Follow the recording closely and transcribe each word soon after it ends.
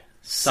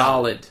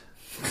Solid.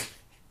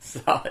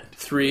 Solid.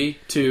 3,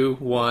 2,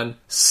 1.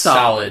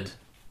 Solid.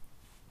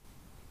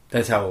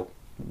 That's how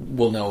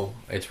we'll know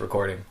it's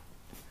recording.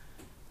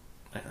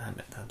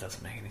 That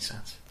doesn't make any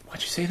sense.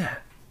 Why'd you say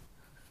that?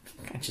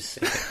 I just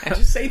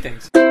say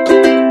things.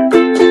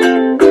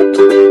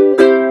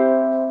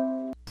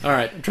 All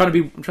right, I'm trying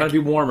to be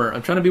warmer.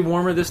 I'm trying to be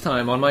warmer this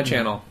time on my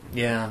channel.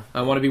 Yeah.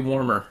 I want to be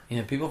warmer.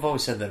 Yeah, people have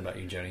always said that about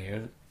you, Jody.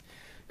 You're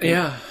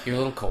Yeah. a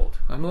little cold.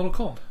 I'm a little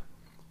cold.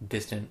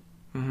 Distant.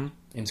 Mm-hmm.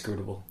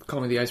 Inscrutable.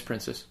 Call me the Ice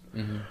Princess.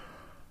 Mm-hmm.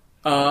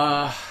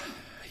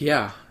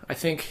 Yeah, I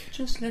think...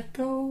 Just let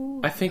go.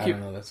 I don't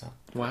know that song.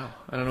 Wow,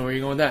 I don't know where you're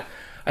going with that.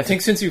 I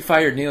think since you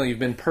fired Neil, you've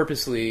been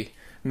purposely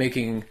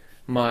making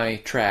my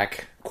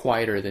track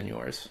quieter than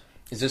yours.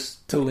 Is this...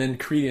 To lend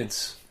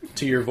credence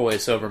to your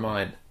voice over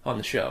mine on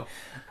the show.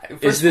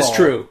 Is this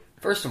true?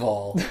 First of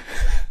all,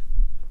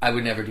 I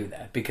would never do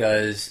that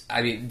because,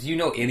 I mean, do you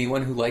know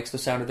anyone who likes the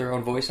sound of their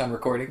own voice on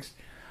recordings?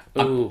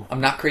 Ooh.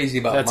 I'm not crazy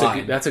about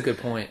mine. That's a good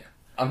point.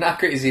 I'm not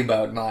crazy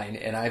about mine,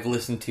 and I've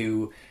listened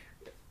to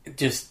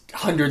just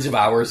hundreds of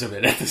hours of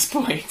it at this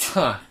point.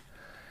 Huh.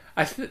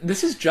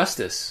 This is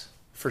justice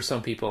for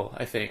some people,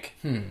 I think,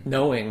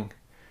 knowing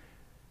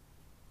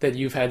that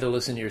you've had to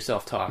listen to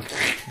yourself talk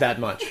that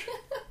much.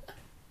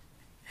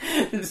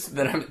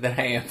 that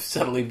I am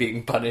subtly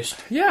being punished.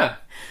 Yeah.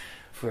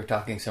 For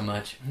talking so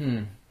much.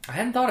 I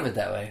hadn't thought of it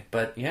that way,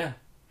 but yeah.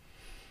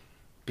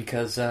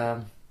 Because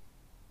karma?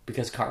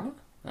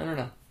 I don't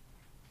know.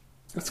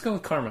 Let's go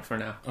with karma for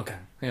now. Okay.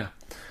 Yeah.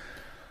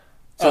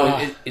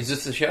 So is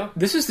this the show?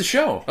 This is the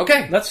show.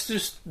 Okay. Let's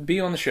just be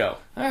on the show.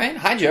 All right.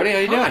 Hi, Jody. How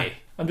you doing?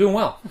 I'm doing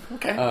well.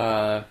 Okay.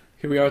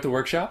 Here we are at the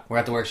workshop. We're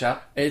at the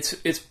workshop. It's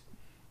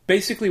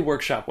basically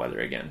workshop weather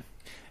again.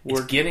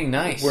 It's getting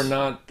nice. We're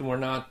not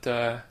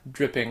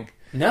dripping.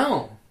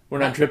 No. We're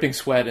not dripping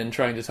sweat and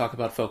trying to talk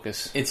about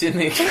focus. It's in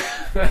the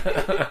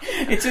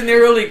it's in the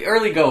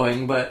early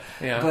going, but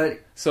yeah.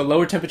 But so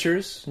lower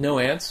temperatures, no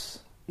ants.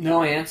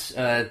 No ants.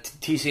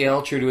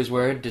 TCL, true to his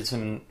word, did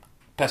some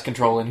pest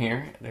control in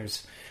here.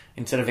 There's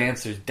instead of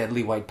ants, there's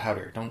deadly white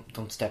powder.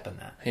 Don't step in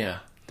that. Yeah.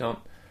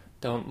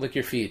 Don't lick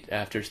your feet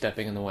after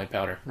stepping in the white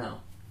powder. No.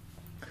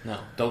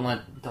 Don't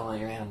let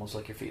your animals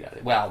lick your feet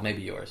out. Well,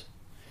 maybe yours.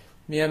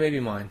 Yeah, maybe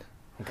mine.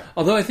 Okay.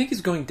 Although I think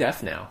he's going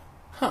deaf now.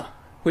 Huh.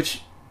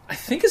 Which I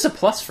think is a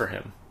plus for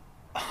him.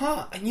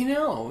 Huh. You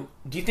know,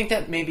 do you think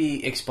that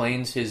maybe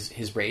explains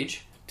his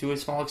rage to a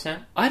small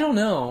extent? I don't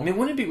know. I mean,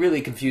 wouldn't it be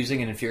really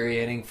confusing and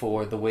infuriating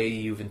for the way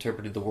you've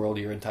interpreted the world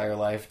your entire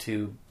life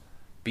to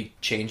be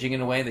changing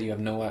in a way that you have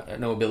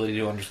no ability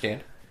to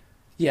understand?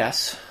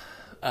 Yes.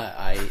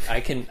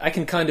 I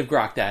can kind of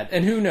grok that.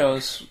 And who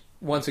knows,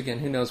 once again,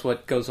 who knows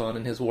what goes on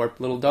in his warped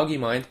little doggy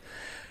mind.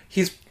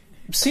 He's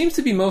seems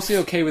to be mostly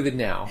okay with it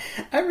now.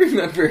 I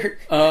remember.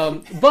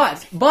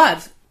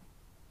 But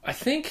I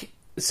think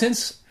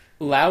since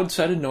loud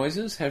sudden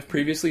noises have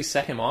previously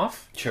set him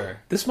off,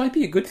 sure, this might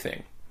be a good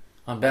thing.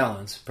 On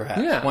balance,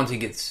 perhaps. Yeah. Once he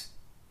gets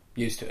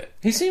used to it.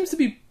 He seems to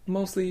be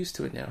mostly used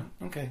to it now.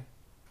 Okay.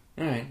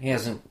 All right. He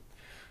hasn't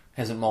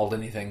mauled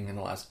anything in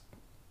the last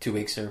 2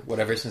 weeks or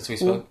whatever since we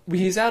spoke. Well,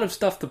 he's out of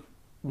stuff to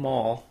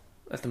maul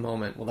at the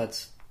moment. Well,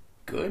 that's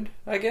good,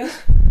 I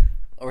guess.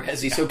 Or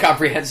has he so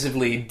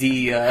comprehensively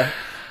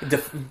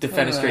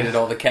defenestrated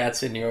all the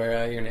cats in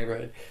your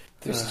neighborhood?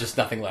 There's just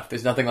nothing left.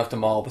 There's nothing left to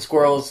maul. The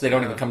squirrels, they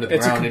don't even come to the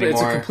ground anymore.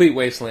 It's a complete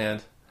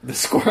wasteland. The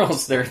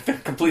squirrels, they're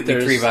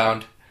completely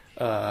tree-bound.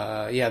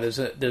 Yeah,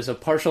 there's a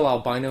partial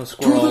albino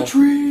squirrel. To the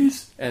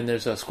trees! And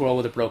there's a squirrel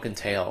with a broken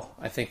tail.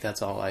 I think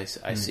that's all I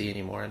see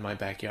anymore in my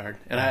backyard.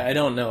 And I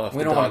don't know if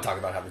we don't want to talk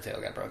about how the tail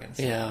got broken.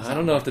 So yeah, I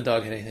don't know if the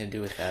dog had anything to do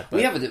with that. But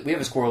we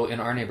have a squirrel in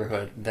our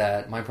neighborhood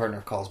that my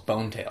partner calls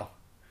Bone Tail.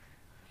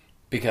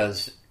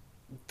 Because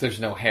there's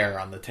no hair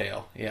on the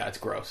tail. Yeah, it's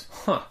gross.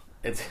 Huh.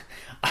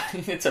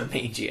 It's a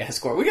mangy ass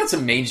squirrel. We got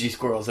some mangy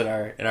squirrels in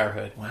our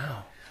hood.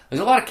 Wow. There's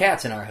a lot of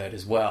cats in our hood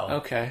as well.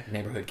 Okay.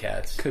 Neighborhood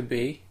cats. Could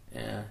be.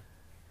 Yeah.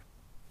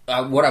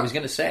 What I was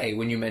going to say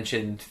when you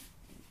mentioned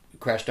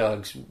Crash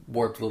Dog's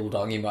warped little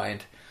doggy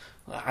mind,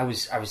 I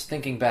was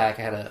thinking back.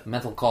 I had a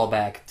mental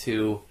callback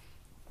to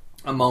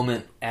a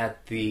moment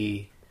at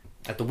the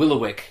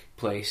Willowick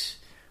place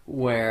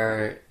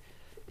where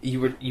you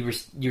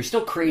were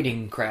still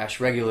crating Crash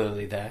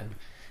regularly then,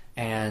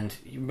 and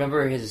you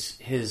remember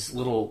his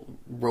little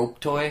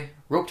rope toy.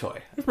 Rope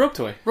Toy.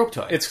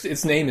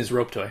 Its name is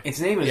Rope Toy. Its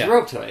name is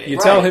Rope Toy. You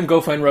tell him go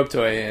find Rope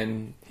Toy,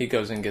 and he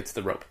goes and gets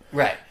the rope.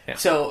 Right. Yeah.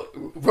 So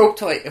Rope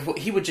Toy,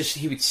 he would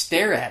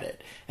stare at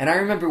it, and I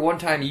remember one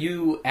time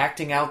you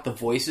acting out the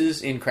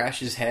voices in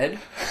Crash's head.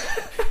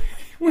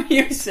 When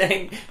you were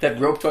saying that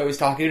Rope Toy was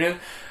talking to him,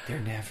 they're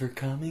never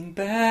coming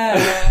back.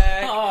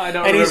 Oh, I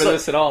don't remember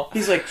this at all.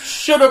 He's like,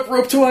 shut up,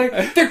 Rope Toy.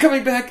 They're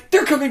coming back.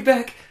 They're coming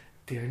back.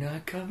 They're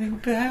not coming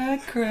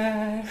back,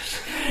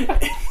 Crash.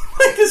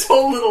 Like this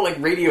whole little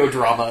radio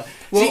drama.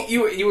 Well, see,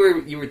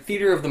 you were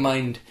theater of the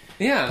mind.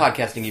 Yeah,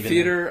 podcasting even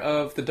theater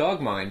of the dog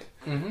mind.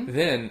 Mm-hmm.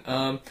 Then,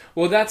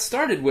 well, that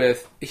started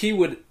with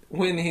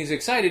when he's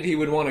excited, he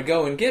would want to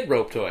go and get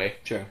Rope Toy.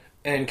 Sure.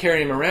 and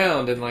carry him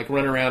around and like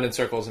run around in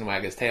circles and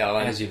wag his tail.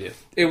 And As you do.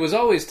 it was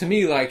always to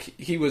me like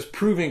he was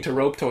proving to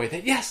Rope Toy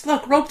that yes,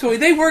 look, Rope Toy,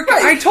 they were.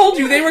 Right. I told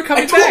you they were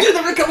coming back. I told you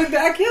they were coming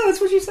back. Yeah, that's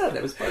what you said.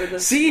 That was part of the.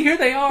 See, here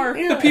they are.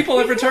 Yeah. The people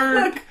have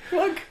returned.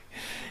 Look.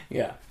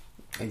 Yeah,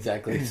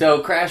 exactly.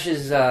 So Crash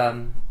is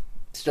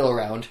still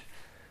around.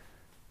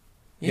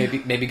 Yeah.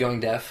 Maybe going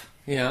deaf.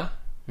 Yeah.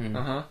 There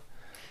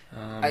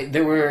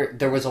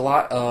was a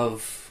lot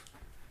of,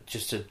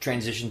 just to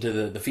transition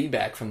to the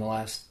feedback from the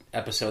last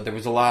episode, there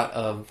was a lot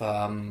of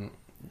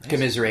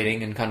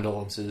commiserating and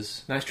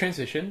condolences. Nice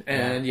transition,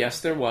 and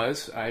yes, there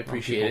was. I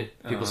appreciate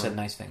it. People said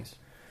nice things.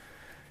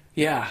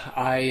 Yeah,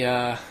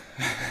 I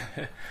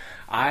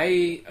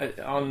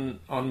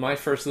on my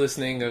first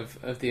listening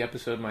of the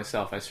episode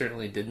myself, I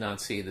certainly did not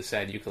see the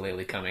sad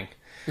ukulele coming,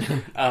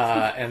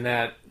 and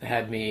that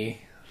had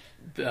me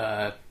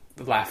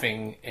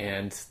laughing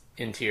and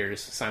in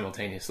tears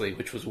simultaneously,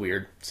 which was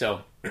weird.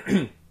 So,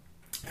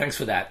 thanks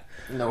for that.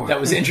 No, that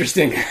was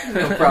interesting.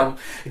 No problem.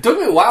 It took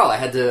me a while. I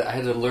had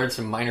to learn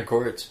some minor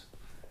chords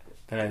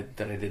that I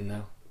didn't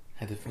know.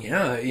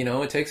 Yeah,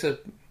 it takes a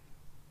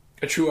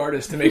true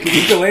artist to make a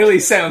ukulele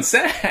sound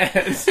sad.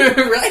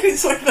 Right?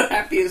 It's like the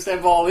happiest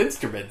of all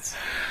instruments.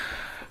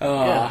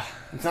 Yeah.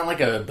 It's not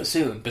like a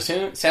bassoon.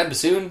 Sad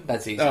bassoon?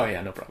 That's easy. Oh,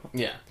 yeah, no problem.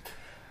 Yeah.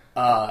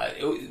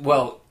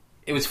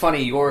 It was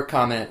funny. Your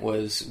comment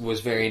was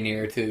very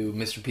near to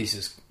Mr.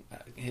 Peace's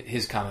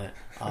his comment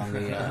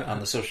on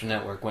the social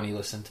network when he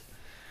listened.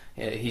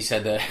 He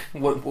said that.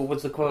 What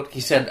was the quote?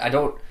 He said, "I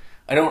don't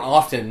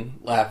often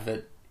laugh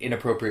at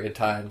inappropriate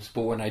times,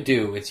 but when I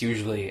do, it's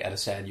usually at a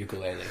sad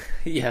ukulele."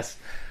 Yes,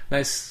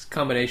 nice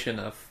combination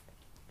of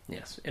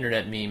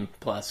internet meme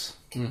plus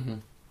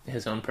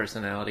his own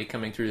personality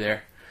coming through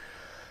there.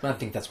 I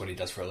think that's what he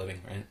does for a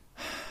living, right?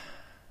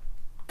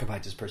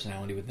 Combines his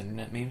personality with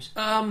internet memes.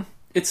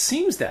 It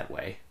seems that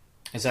way.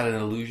 Is that an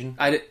illusion?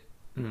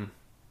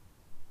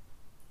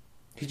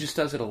 He just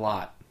does it a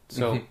lot.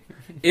 So,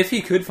 if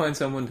he could find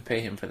someone to pay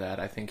him for that,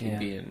 I think he'd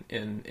be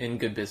in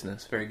good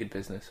business, very good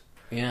business.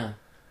 Yeah.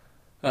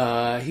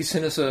 He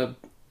sent us a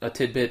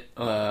tidbit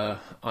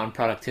on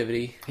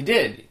productivity. He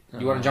did.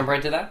 You want to jump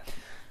right to that?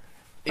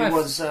 It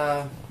was,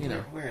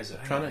 where is it?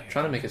 Trying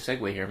to make a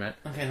segue here, Matt.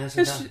 Okay,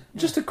 that's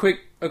just a quick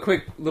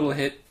little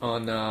hit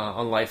on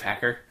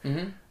Lifehacker.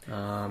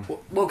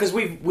 Well, because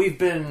we've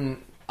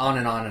been on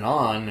and on and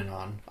on and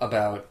on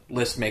about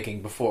list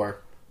making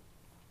before.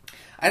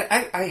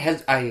 I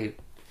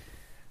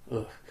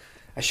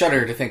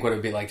shudder to think what it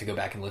would be like to go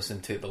back and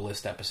listen to the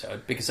list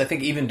episode, because I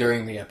think even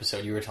during the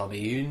episode you were telling me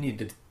you need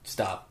to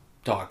stop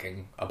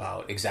talking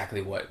about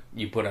exactly what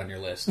you put on your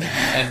list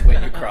and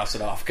when you cross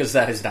it off, because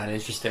that is not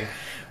interesting.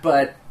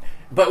 But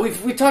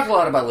we talked a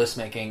lot about list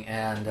making,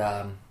 and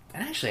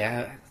actually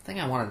I think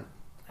I want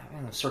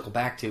to circle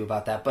back to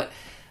about that. But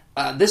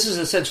this is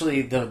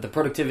essentially the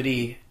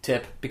productivity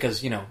tip,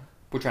 because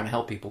we're trying to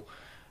help people.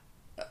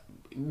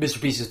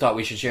 Mr. Pieces thought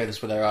we should share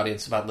this with our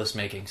audience about list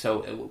making.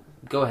 So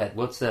go ahead.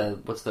 What's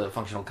the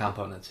functional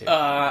components here?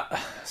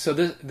 So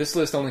this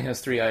list only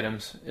has 3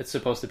 items. It's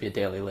supposed to be a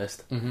daily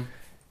list. Mm-hmm.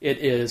 It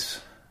is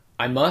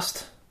I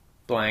must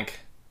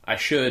blank, I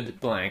should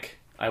blank,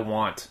 I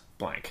want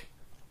blank,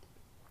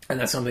 and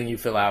that's something you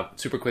fill out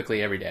super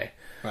quickly every day.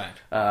 Right.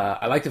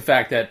 I like the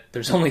fact that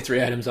there's only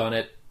 3 items on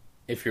it.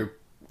 If you're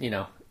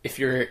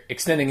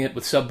extending it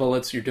with sub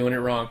bullets, you're doing it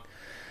wrong.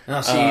 No,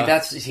 I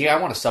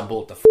want to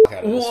sub-bullet the fuck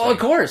out of this thing. Of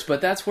course,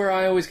 but that's where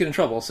I always get in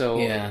trouble. So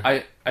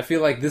yeah. I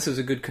feel like this is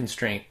a good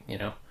constraint,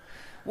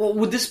 Well,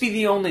 would this be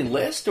the only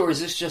list, or is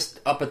this just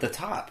up at the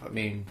top? I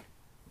mean,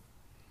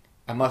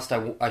 I must,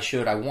 I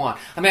should, I want.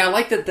 I mean, I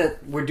like that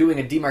we're doing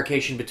a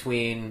demarcation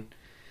between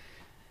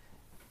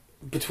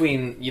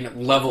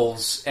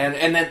levels,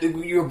 and that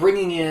you're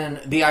bringing in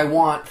the I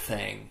want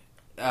thing,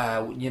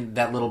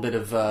 that little bit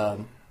of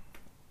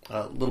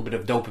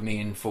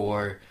dopamine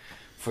for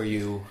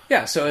you.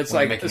 Yeah, so it's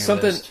like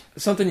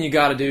something you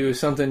got to do,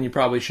 something you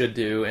probably should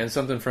do, and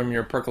something from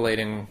your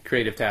percolating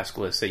creative task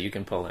list that you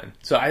can pull in.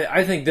 So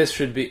I think this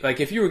should be, like,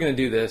 if you were going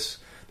to do this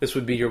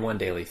would be your one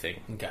daily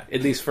thing. Okay.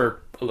 At least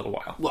for a little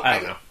while. Well, I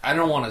don't know. I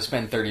don't want to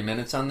spend 30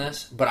 minutes on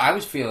this, but I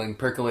was feeling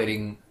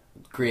percolating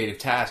creative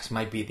tasks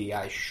might be the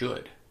I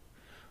should,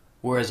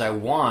 whereas I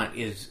want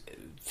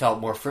felt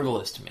more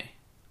frivolous to me.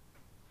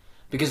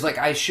 Because, like,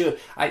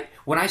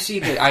 when I see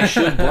that I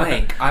should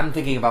blank, I'm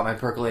thinking about my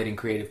percolating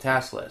creative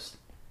task list.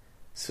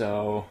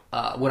 So,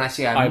 when I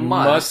see I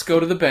must go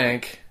to the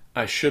bank,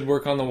 I should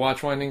work on the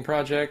watch winding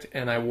project,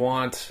 and I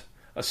want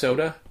a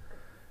soda.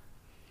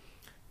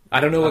 I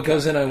don't know what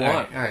goes in I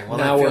want. All right. Well,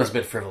 now that feels a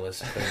bit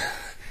frivolous.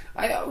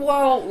 I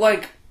want...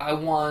 I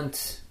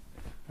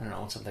don't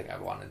know, something I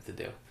wanted to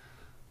do.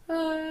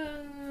 I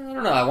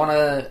don't know, I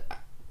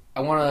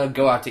want to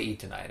go out to eat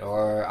tonight,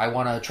 or I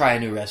want to try a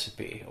new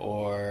recipe,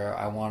 or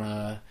I want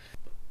to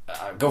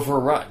go for a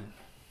run.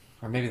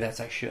 Or maybe that's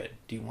I should.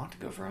 Do you want to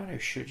go for a run, or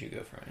should you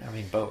go for a run? I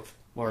mean, both.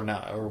 Or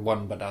not, or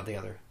one but not the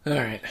other. All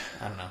right.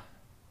 I don't know.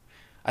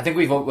 I think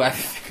we've...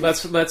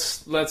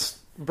 Let's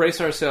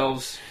brace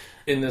ourselves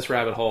in this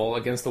rabbit hole,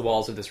 against the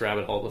walls of this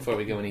rabbit hole before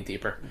we go any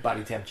deeper.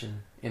 Body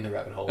tension in the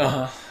rabbit hole.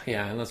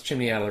 Yeah, and let's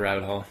chimney out of the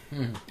rabbit hole.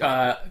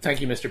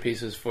 Thank you, Mr.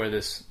 Pieces, for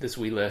this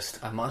wee list.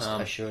 I must,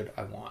 I should,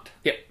 I want.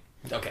 Yep.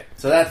 Okay,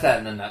 so that's that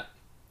in a nut.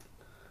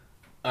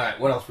 All right,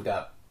 what else we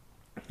got?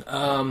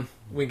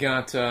 We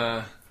got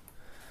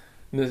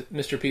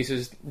Mr.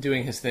 Pieces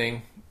doing his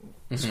thing.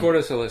 Scored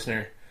us a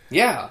listener.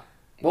 Yeah.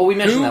 Well, we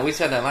mentioned that. We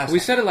said that last time. We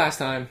said it last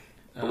time.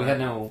 But we had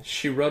no...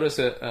 She wrote us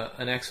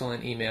an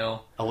excellent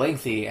email. A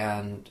lengthy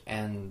and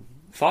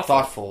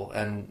thoughtful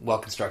and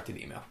well-constructed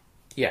email.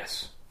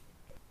 Yes.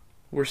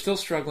 We're still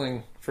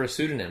struggling for a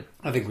pseudonym.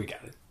 I think we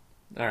got it.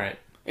 All right.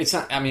 It's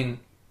not... I mean...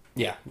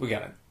 Yeah, we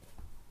got it.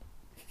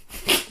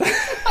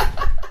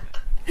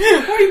 Why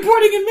are you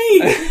pointing at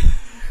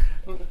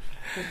me?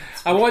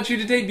 I want you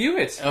to debut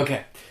it.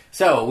 Okay.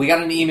 So, we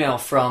got an email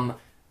from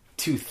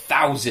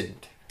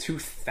 2000.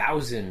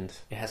 2000.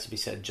 It has to be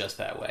said just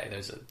that way.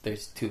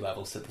 There's two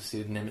levels to the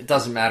pseudonym. It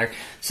doesn't matter.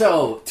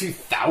 So,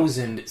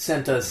 2000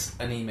 sent us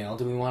an email.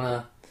 Do we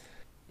want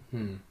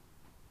to...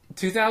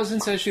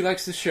 2000 says she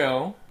likes the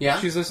show. Yeah?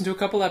 She's listened to a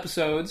couple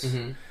episodes.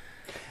 Mm-hmm.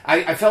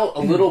 I felt a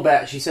little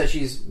bad. She says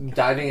she's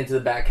diving into the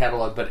back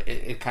catalog, but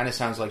it kind of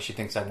sounds like she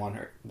thinks I want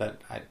her.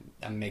 But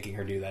I'm making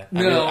her do that.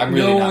 I'm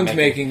really no one's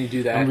making you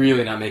do that. I'm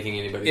really not making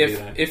anybody do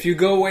that. If you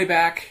go way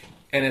back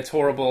and it's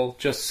horrible,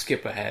 just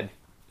skip ahead.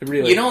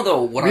 Really, you know,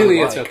 though, what really,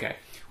 I would it's okay.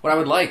 What I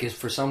would like is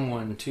for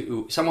someone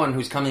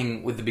who's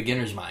coming with the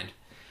beginner's mind,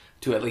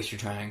 to at least you're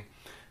trying,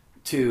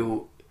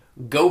 to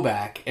go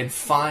back and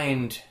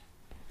find.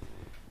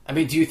 I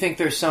mean, do you think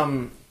there's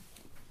some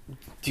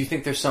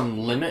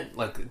limit?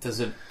 Like, does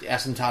it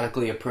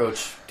asymptotically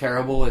approach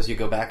terrible as you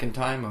go back in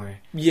time, or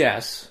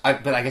yes?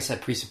 But I guess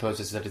that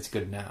presupposes that it's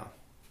good now.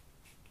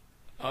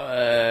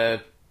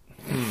 It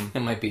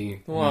might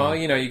be. Well,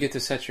 you get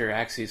to set your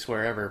axes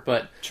wherever,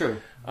 but true.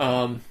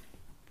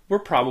 We're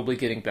probably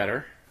getting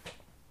better,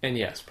 and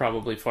yes,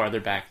 probably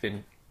farther back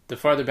than the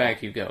farther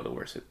back you go, the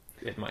worse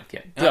it might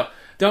get. So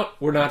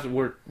we're not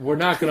going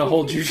to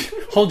hold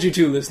you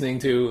to listening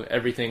to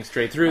everything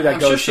straight through. That I'm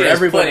goes sure she for has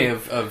everybody.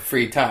 Plenty of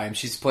free time.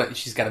 She's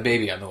got a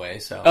baby on the way,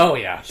 so oh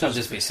yeah, she'll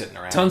just be sitting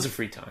around. Tons of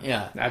free time.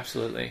 Yeah,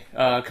 absolutely.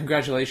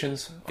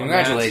 Congratulations!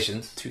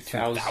 Congratulations,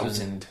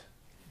 2000.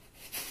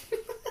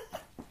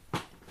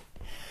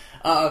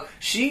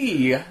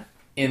 She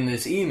in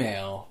this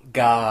email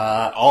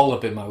got all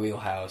up in my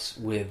wheelhouse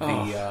with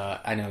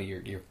the. I know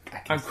you're.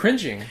 I'm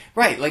cringing.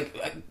 Right,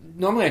 like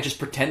normally I just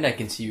pretend I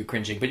can see you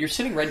cringing, but you're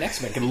sitting right next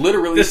to me. I can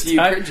literally see you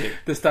cringing.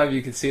 This time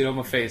you can see it on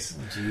my face.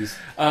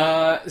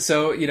 Jeez.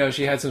 So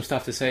she had some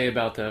stuff to say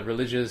about the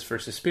religious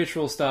versus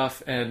spiritual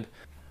stuff, and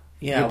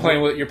yeah,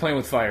 you're playing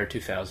with fire.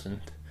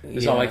 2000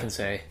 is all I can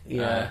say.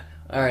 Yeah.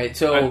 All right.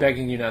 So I'm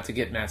begging you not to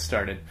get Matt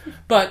started,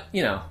 but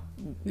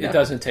it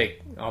doesn't take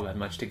all that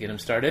much to get him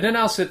started, and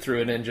I'll sit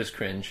through it and just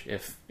cringe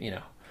if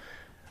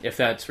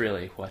that's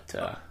really what.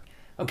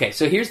 Okay,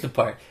 so here's the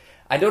part.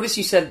 I noticed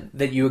you said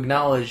that you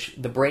acknowledge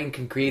the brain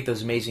can create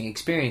those amazing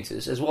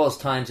experiences, as well as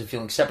times of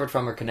feeling separate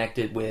from or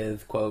connected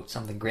with, quote,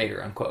 something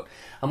greater, unquote.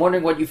 I'm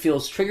wondering what you feel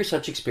trigger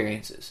such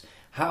experiences.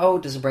 How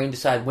does the brain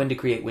decide when to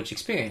create which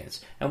experience?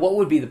 And what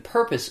would be the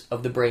purpose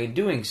of the brain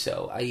doing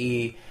so?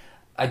 I.e.,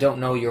 I don't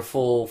know your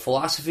full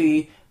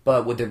philosophy,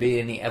 but would there be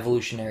any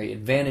evolutionary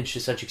advantage to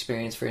such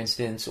experience, for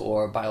instance,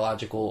 or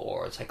biological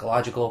or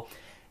psychological?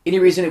 Any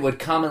reason it would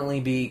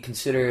commonly be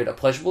considered a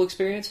pleasurable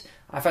experience?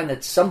 I find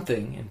that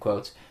something, in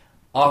quotes,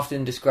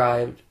 often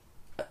described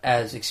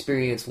as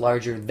experience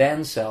larger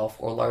than self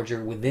or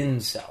larger within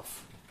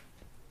self.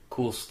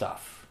 Cool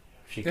stuff.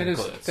 That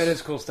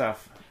is cool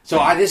stuff. So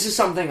this is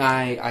something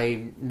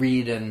I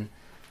read and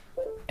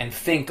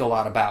think a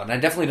lot about, and I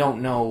definitely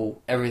don't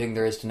know everything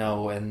there is to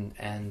know. And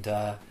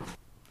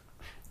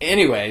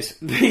anyways,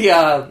 the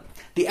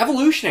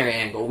evolutionary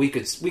angle we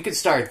could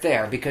start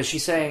there, because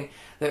she's saying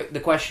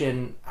the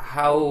question,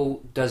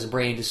 how does a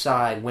brain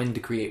decide when to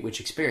create which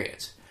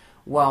experience?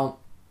 Well,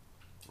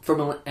 from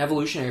an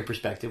evolutionary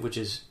perspective, which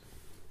is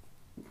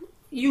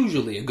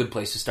usually a good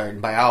place to start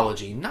in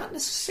biology, not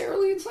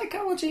necessarily in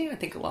psychology. I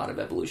think a lot of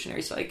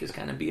evolutionary psych is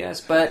kind of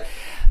BS, but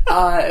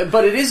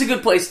it is a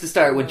good place to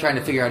start when trying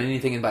to figure out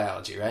anything in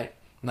biology, right?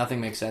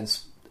 Nothing makes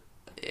sense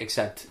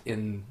except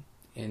in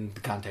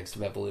the context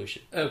of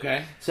evolution.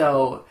 Okay.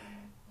 So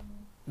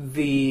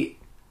the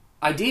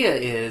idea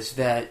is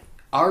that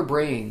our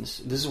brains,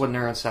 this is what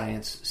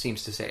neuroscience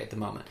seems to say at the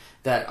moment,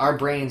 that our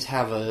brains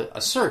have a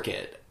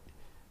circuit,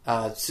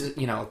 a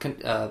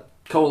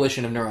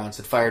coalition of neurons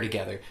that fire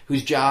together,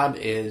 whose job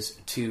is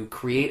to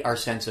create our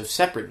sense of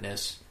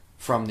separateness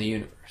from the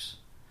universe.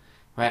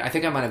 Right? I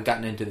think I might have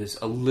gotten into this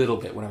a little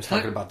bit when I was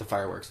talking about the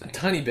fireworks thing. A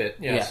tiny bit,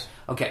 yes.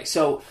 Yeah. Okay,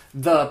 so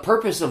the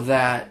purpose of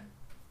that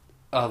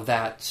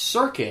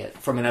circuit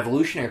from an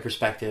evolutionary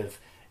perspective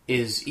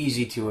is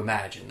easy to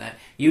imagine. That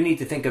you need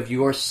to think of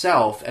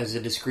yourself as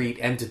a discrete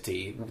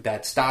entity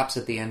that stops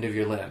at the end of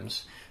your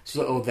limbs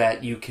so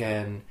that you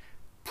can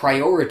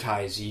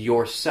prioritize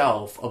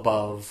yourself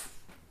above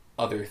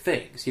other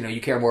things.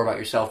 You care more about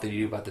yourself than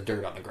you do about the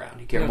dirt on the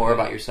ground. You care more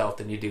about yourself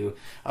than you do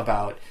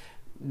about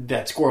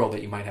that squirrel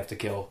that you might have to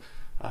kill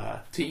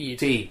to eat,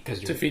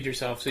 to feed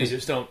yourself, so you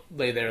just don't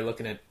lay there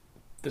looking at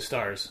the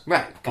stars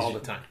all the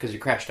time because you're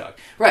crash dog.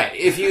 Right.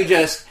 If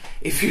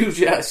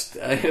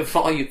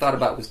all you thought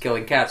about was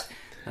killing cats.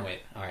 Oh wait,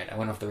 all right, I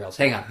went off the rails.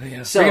 Hang on.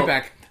 Yeah, so, bring it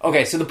back.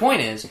 Okay, so the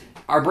point is,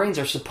 our brains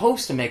are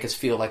supposed to make us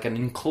feel like an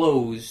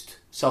enclosed,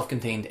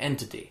 self-contained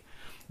entity.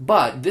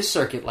 But this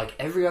circuit, like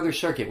every other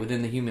circuit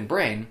within the human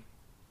brain,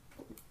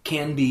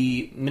 can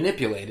be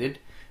manipulated,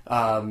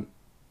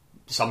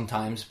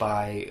 sometimes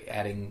by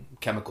adding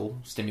chemical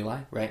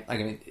stimuli, right? Like,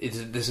 I mean,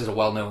 this is a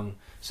well-known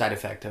side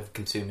effect of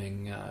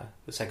consuming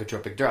the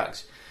psychotropic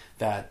drugs,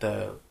 that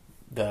the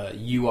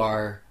you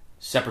are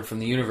separate from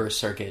the universe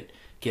circuit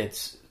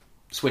gets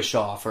switched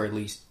off, or at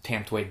least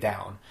tamped way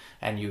down,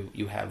 and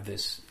you have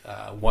this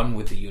one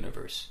with the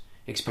universe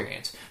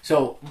experience.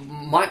 So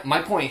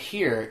my point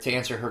here, to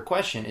answer her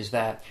question, is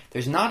that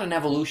there's not an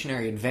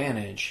evolutionary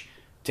advantage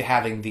to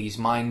having these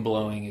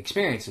mind-blowing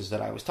experiences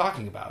that I was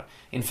talking about.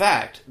 In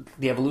fact,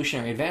 the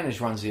evolutionary advantage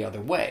runs the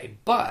other way.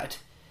 But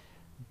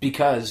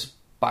because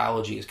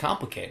biology is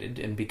complicated,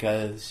 and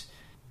because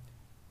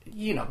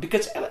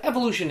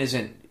evolution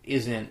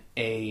isn't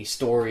a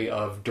story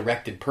of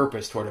directed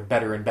purpose toward a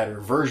better and better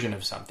version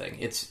of something.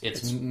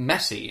 It's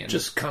messy and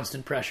just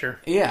constant pressure.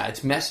 Yeah,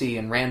 it's messy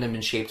and random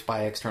and shaped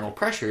by external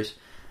pressures.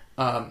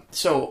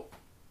 So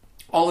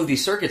all of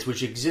these circuits,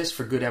 which exist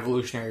for good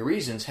evolutionary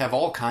reasons, have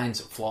all kinds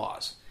of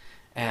flaws,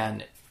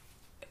 and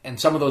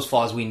some of those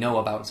flaws we know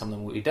about, and some of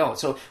them we don't.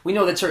 So we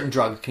know that certain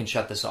drugs can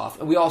shut this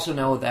off. We also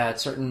know that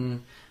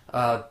certain,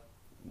 I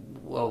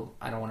don't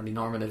want to be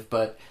normative,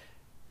 but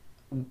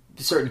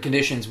certain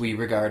conditions we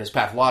regard as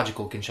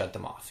pathological can shut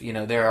them off. You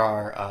know, there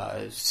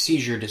are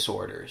seizure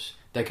disorders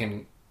that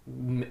can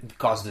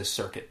cause this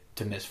circuit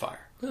to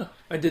misfire. Oh,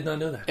 I did not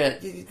know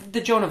that.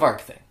 The Joan of Arc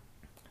thing.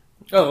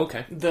 Oh,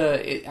 okay.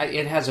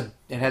 It has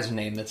a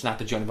name that's not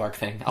the Joan of Arc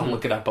thing. I'll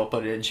look it up. I'll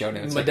put it in show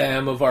notes.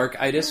 Madame of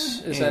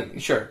Arc-itis? Is that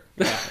sure?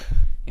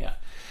 Yeah.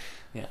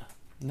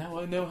 Now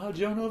I know how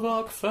Joan of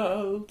Arc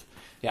felt.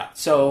 Yeah.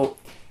 So,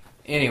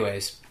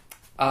 anyways.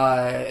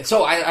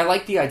 So I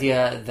like the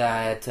idea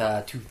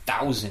that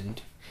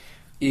 2000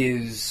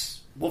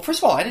 is... Well, first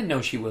of all, I didn't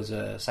know she was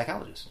a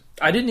psychologist.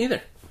 I didn't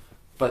either.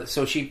 But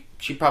so she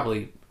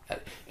probably...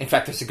 In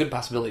fact, there's a good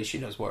possibility she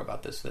knows more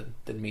about this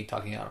than me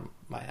talking out of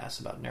my ass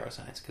about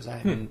neuroscience, because I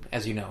am,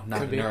 as you know,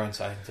 not a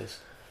neuroscientist.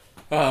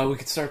 We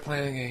could start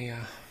planning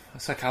a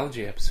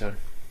psychology episode.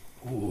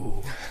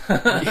 Ooh.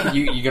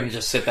 You're going to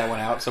just sit that one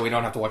out so we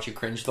don't have to watch you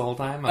cringe the whole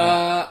time?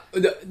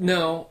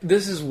 No,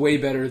 this is way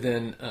better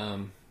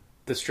than...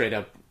 the straight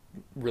up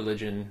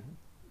religion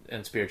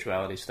and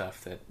spirituality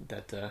stuff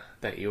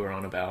that you were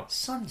on about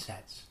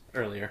sunsets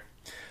earlier.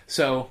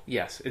 So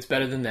yes, it's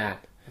better than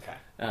that. Okay.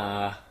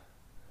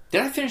 Did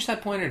I finish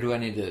that point, or do I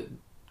need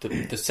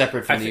to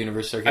separate from the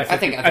universe circuit? I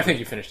think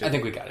you finished it. I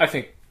think we got it. I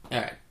think. All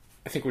right.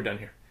 I think we're done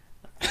here.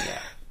 Yeah.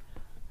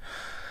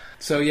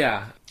 So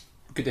yeah,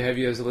 good to have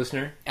you as a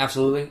listener.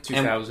 Absolutely.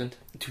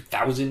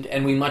 2000,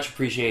 and we much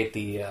appreciate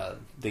the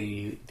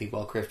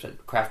well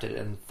crafted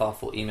and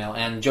thoughtful email.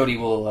 And Jody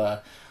will,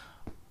 I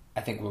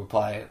think, will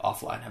reply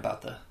offline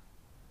about the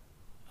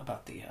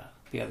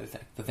other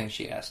thing, the thing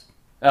she asked.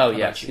 Oh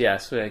yes. We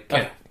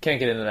can't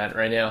get into that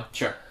right now.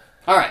 Sure.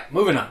 All right,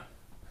 moving on.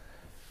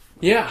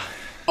 Yeah.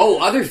 Oh,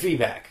 other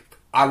feedback.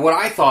 What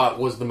I thought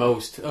was the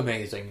most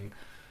amazing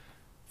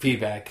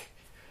feedback,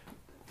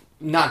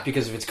 not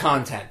because of its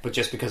content, but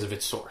just because of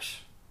its source.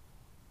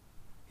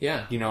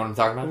 Yeah. You know what I'm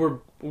talking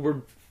about?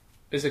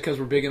 Is it because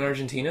we're big in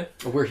Argentina?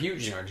 We're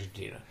huge in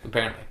Argentina,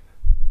 apparently.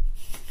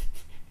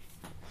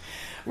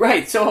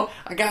 Right, so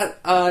I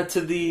got to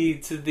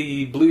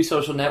the Blue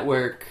Social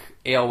Network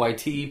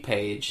ALYT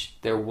page.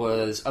 There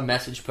was a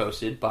message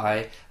posted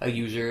by a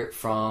user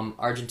from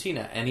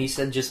Argentina, and he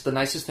said just the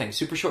nicest thing.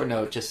 Super short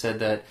note, just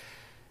said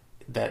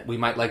that we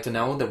might like to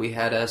know that we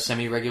had a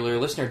semi-regular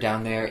listener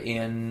down there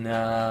in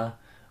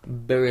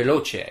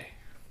Bariloche.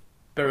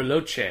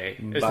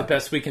 Bariloche is the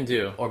best we can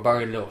do. Or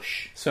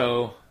Bariloche.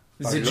 So,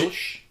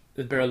 Bariloche?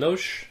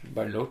 Bariloche?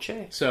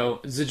 Bariloche? So,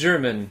 the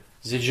German,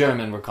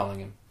 we're calling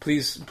him.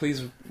 Please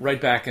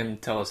write back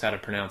and tell us how to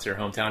pronounce your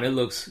hometown. It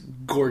looks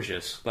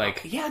gorgeous.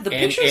 Like, yeah, the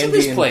pictures of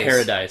this place.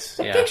 Paradise.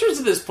 The pictures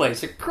of this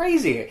place are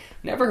crazy.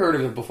 Never heard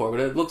of it before, but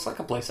it looks like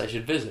a place I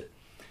should visit.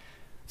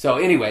 So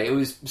anyway, it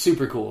was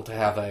super cool to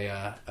have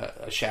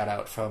a shout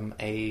out from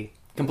a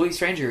complete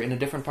stranger in a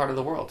different part of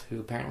the world who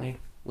apparently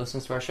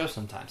listens to our show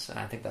sometimes, and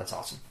I think that's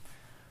awesome.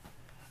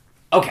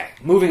 Okay,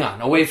 moving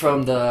on, away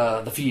from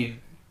the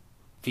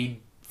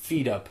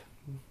feed up.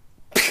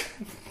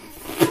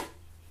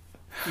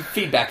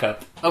 Feedback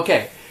up.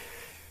 Okay.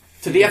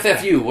 To the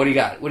FFU, what do you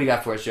got? What do you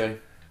got for us, Jody?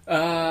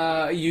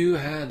 You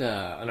had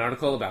an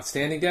article about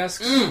standing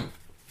desks.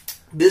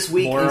 This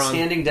week in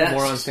standing desks.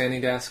 More on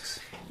standing desks.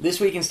 This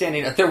week in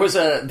standing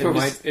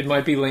desks. It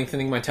might be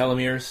lengthening my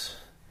telomeres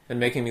and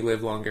making me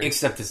live longer.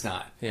 Except it's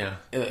not. Yeah.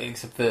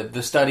 Except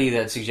the study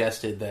that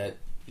suggested that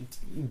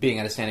being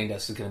at a standing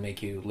desk is going to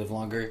make you live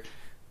longer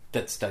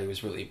that study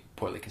was really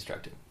poorly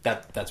constructed.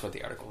 That's what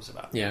the article was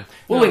about. Yeah.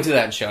 We'll link to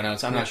that in show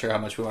notes. I'm not sure how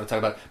much we want to talk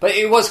about. But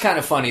it was kind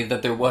of funny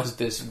that there was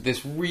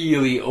this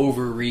really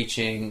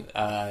overreaching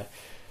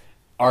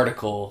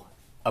article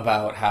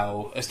about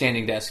how a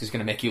standing desk is going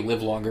to make you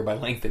live longer by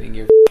lengthening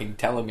your fucking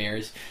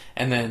telomeres.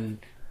 And then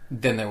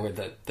there were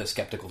the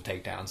skeptical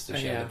takedowns to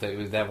show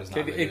that was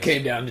not It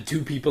came down to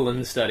 2 people in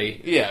the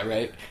study. Yeah,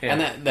 right. Yeah.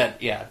 And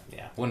that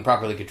when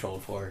properly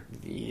controlled for,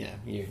 you're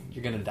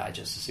going to die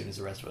just as soon as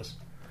the rest of us.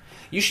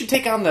 You should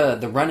take on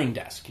the running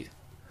desk.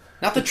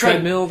 Not the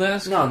treadmill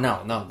desk?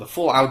 No, the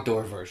full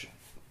outdoor version.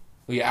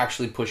 Where you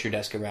actually push your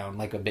desk around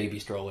like a baby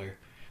stroller.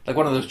 Like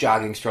one of those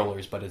jogging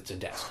strollers, but it's a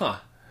desk. Huh.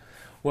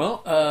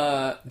 Well,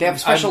 they have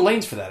special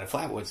lanes for that at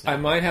Flatwoods now. I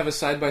might have a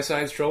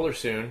side-by-side stroller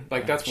soon.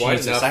 Like, that's wide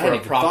Jesus, enough I for hadn't a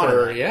even thought of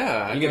proper... that.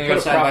 Yeah. You going to go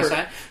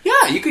side-by-side?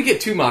 Yeah, you could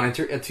get two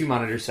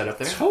monitors set up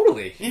there.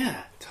 Totally.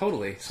 Yeah.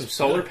 Totally. Some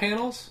solar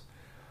panels?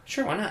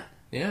 Sure, why not?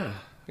 Yeah.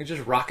 You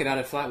just rock it out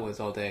at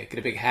Flatwoods all day. Get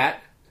a big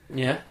hat.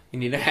 Yeah, you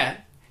need a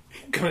hat.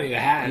 Gonna need a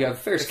hat. You have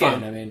fair It's skin,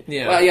 fun. I mean.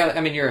 Yeah. Well, yeah, I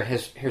mean, you're a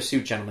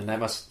hirsute gentleman. That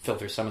must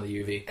filter some of the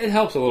UV. It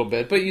helps a little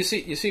bit, but you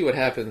see what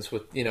happens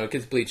with, it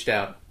gets bleached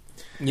out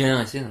Yeah,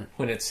 I see that.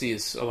 when it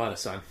sees a lot of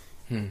sun.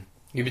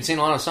 You've been seeing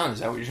a lot of sun.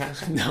 Is that what you're trying to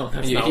say? No,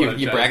 that's you, not you, what I'm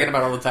you trying bragging to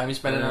about all the time you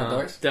spend say.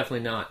 outdoors?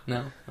 Definitely not.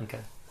 No?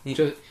 Okay.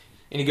 Just,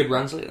 Any good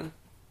runs lately?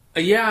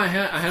 yeah,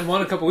 I had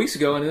one a couple weeks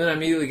ago, and then I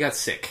immediately got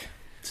sick.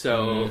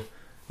 So,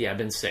 yeah, I've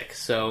been sick.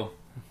 So,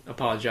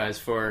 apologize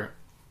for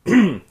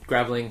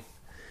graveling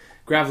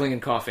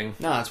and coughing.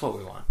 No, that's what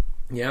we want.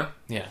 Yeah?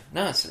 Yeah.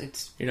 No,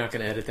 it's You're not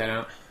going to edit that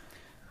out?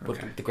 what,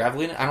 the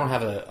graveling. I don't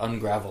have an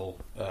ungravel.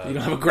 You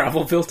don't have a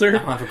gravel filter? I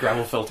don't have a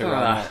gravel filter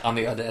on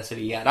the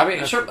Audacity yet. I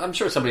mean, I'm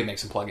sure somebody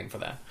makes a plugin for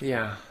that.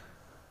 Yeah.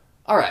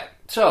 All right.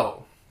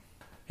 So,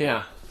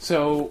 Yeah.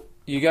 So,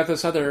 you got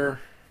this other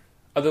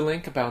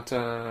link about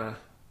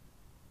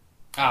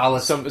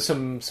let's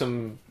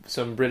some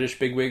British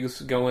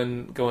bigwigs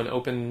going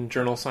open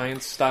journal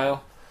science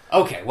style.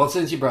 Okay, well,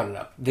 since you brought it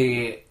up,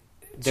 there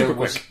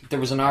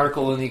was an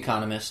article in The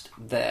Economist,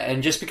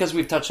 and just because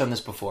we've touched on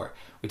this before,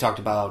 we talked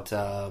about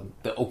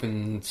the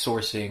open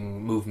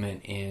sourcing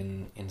movement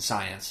in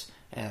science,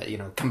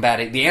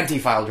 combating the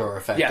anti-file drawer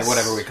effect, or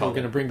whatever we call it. We're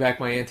going to bring back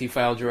my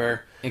anti-file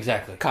drawer.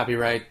 Exactly.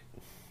 Copyright.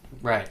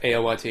 Right.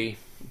 AOYT.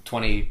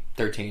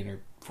 2013 or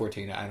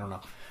 14, I don't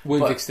know.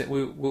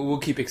 We'll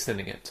keep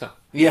extending it. So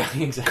Yeah,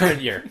 exactly.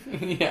 current year.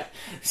 Yeah.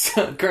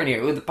 So, current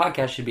year. Well, the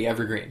podcast should be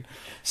evergreen.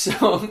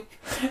 So...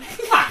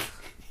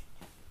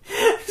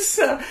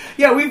 So,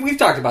 yeah, we've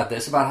talked about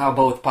this, about how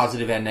both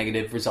positive and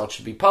negative results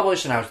should be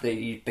published, and how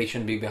they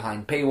shouldn't be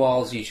behind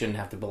paywalls. You shouldn't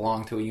have to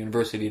belong to a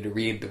university to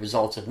read the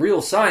results of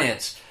real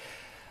science.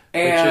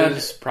 And, Which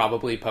is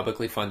probably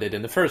publicly funded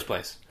in the first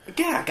place.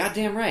 Yeah,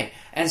 goddamn right.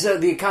 And so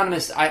The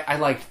Economist, I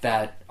liked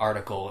that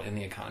article in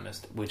The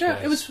Economist, which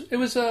it was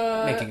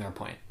making our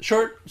point.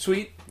 Short,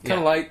 sweet, kind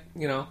of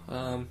Yeah.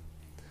 light,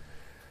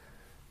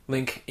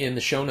 link in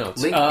the show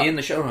notes. Link in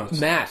the show notes.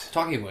 Matt,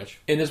 Talking of which.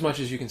 in as much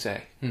as you can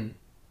say,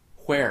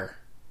 where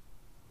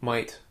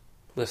might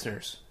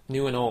listeners,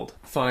 new and old,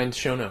 find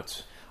show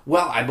notes?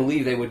 Well, I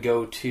believe they would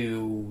go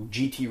to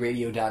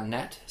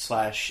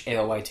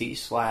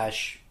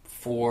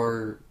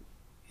gtradio.net/ALYT/4...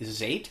 Is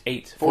this 8?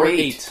 8.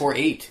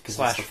 48, because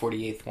Slash- that's the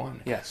 48th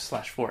one. Yes,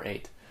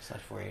 /48.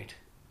 /48.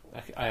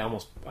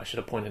 I should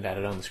have pointed at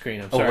it on the screen.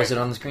 I'm Oh, sorry. was it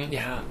on the screen?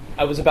 Yeah.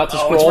 I was about to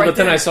Oh, scroll, it's right but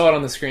then there. I saw it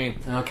on the screen.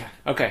 Okay.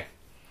 Okay.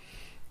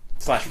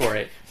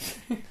 /48.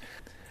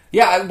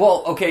 Yeah,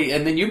 well, okay,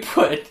 and then you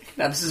put...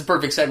 Now, this is a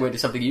perfect segue to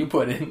something you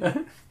put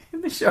in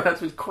the show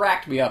notes, which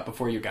cracked me up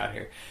before you got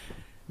here.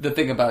 The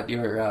thing about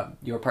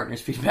your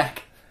partner's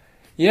feedback.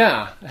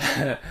 Yeah.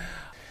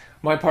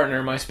 My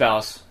partner, my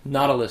spouse,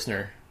 not a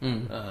listener.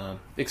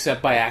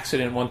 Except by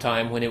accident one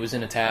time when it was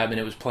in a tab and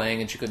it was playing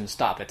and she couldn't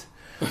stop it.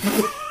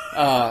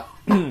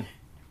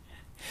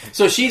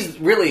 So she's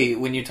really,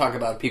 when you talk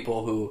about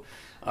people who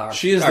are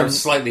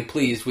slightly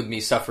pleased with me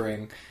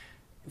suffering...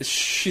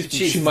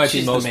 She might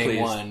be most the main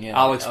pleased. one, yeah.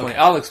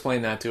 I'll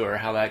explain that to her,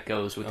 how that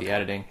goes with the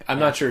editing. I'm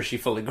not sure she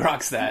fully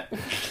groks that,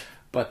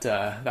 but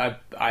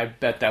I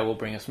bet that will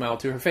bring a smile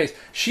to her face.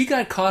 She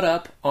got caught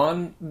up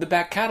on the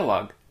back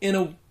catalog, in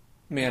a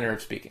manner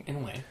of speaking. In a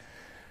way.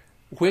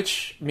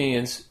 Which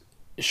means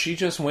she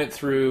just went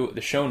through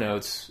the show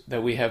notes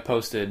that we have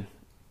posted,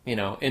 in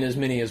as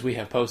many as we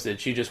have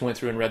posted. She just went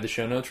through and read the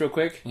show notes real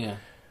quick. Yeah.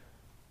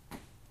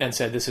 And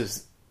said, this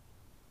is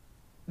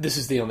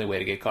the only way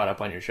to get caught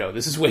up on your show.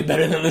 This is way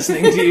better than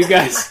listening to you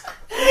guys.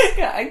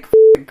 Yeah, I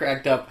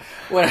cracked up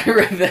when I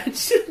read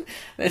that.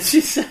 That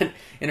she said,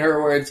 in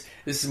her words,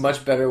 this is a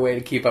much better way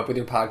to keep up with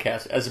your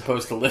podcast as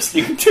opposed to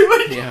listening to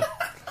it. Yeah.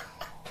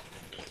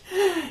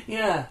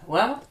 Yeah,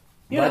 well,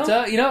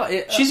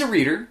 she's a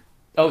reader.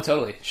 Oh,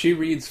 totally. She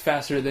reads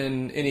faster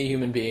than any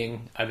human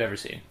being I've ever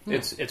seen.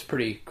 It's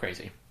pretty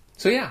crazy.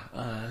 So yeah.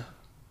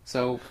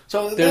 So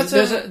there's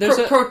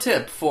a pro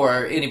tip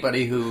for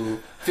anybody who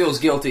feels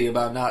guilty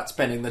about not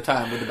spending the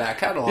time with the back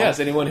catalog. Yes,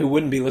 anyone who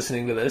wouldn't be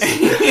listening to this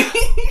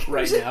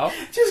right now.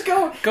 Just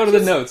go to the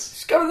notes.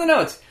 Just go to the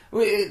notes.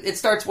 It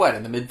starts what,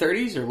 in the mid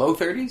 30s or low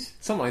 30s?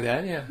 Something like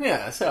that, yeah.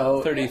 Yeah,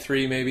 so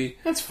 33 maybe.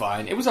 that's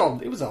fine. It was all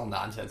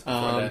nonsense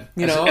before then.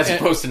 You know, as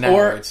opposed to now,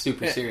 where it's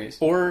super or, serious.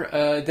 Or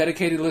a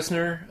dedicated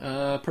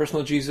listener,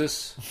 personal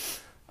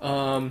Jesus.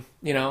 You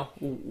know,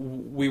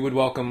 we would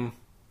welcome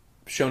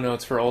show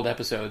notes for old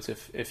episodes.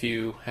 If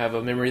you have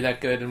a memory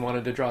that good and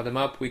wanted to draw them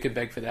up, we could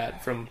beg for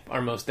that from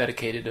our most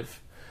dedicated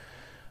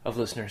of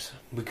listeners.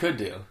 We could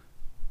do.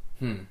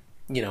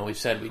 You know, we've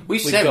said we'd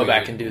said go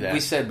back and do that.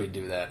 We said we'd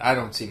do that. I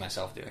don't see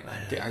myself doing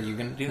that. Are you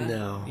going to do that?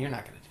 No. You're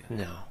not going to do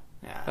that. No.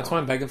 Yeah, That's why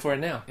I'm begging for it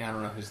now. Yeah, I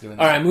don't know who's doing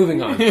All that. right,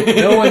 moving on.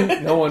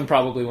 No one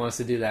probably wants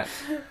to do that.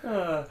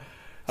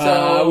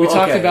 We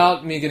talked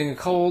about me getting a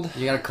cold.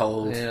 You got a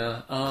cold.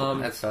 Yeah.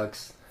 That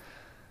sucks.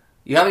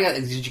 You haven't got...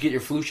 Did you get your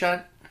flu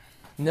shot?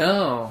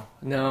 No,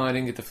 I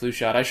didn't get the flu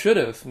shot. I should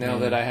have. Now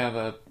that I have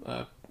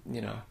a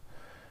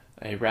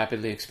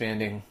rapidly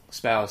expanding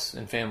spouse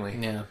and family.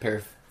 Yeah, a pair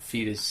of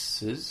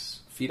fetuses.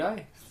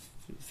 Feti?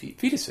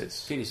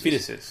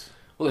 Fetuses.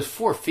 Well, there's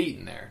 4 feet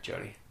in there,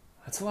 Jody.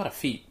 That's a lot of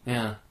feet.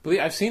 Yeah.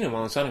 I've seen them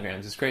on the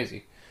sonograms. It's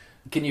crazy.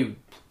 Can you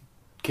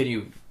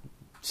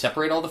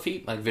separate all the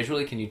feet? Like,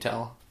 visually, can you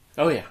tell?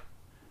 Oh, yeah.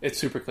 It's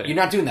super clear. You're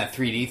not doing that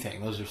 3D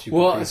thing. Those are super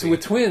Well, creepy. so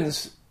with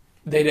twins,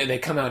 they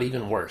come out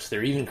even worse.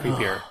 They're even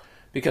creepier.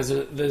 Because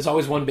there's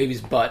always one baby's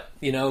butt,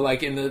 you know,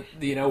 like in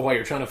while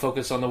you're trying to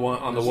focus on the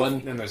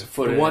one, then there's a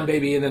foot. The one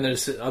baby, and then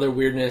there's other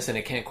weirdness, and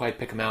it can't quite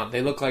pick them out.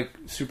 They look like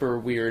super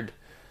weird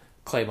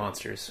clay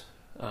monsters,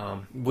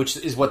 which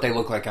is what they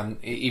look like on.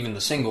 Even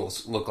the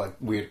singles look like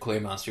weird clay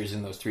monsters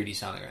in those 3D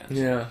sonograms.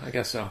 Yeah, I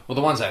guess so. Well,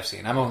 the ones I've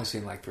seen, I've only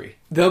seen like 3.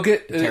 They'll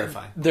get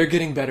terrifying. They're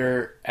getting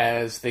better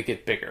as they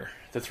get bigger.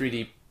 The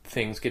 3D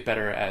things get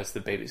better as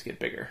the babies get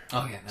bigger.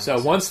 Oh yeah. So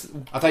once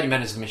I thought you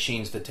meant as the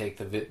machines that take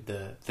the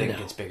thing No.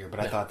 gets bigger, but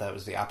I thought that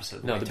was the opposite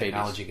of the No, way the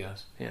technology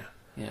goes.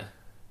 yeah,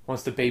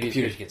 once the babies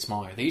Computers get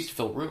smaller. They used to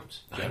fill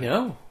rooms. I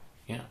know.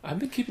 Yeah. I've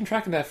been keeping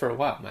track of that for a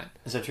while, Matt.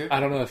 Is that true?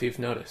 I don't know if you've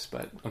noticed,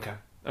 but Okay.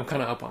 I'm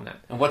kind of up on that.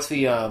 And what's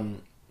the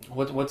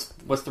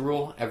what's the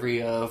rule?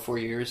 Every 4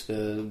 years,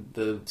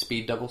 the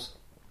speed doubles.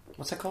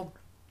 What's that called?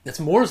 It's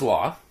Moore's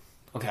law.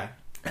 Okay.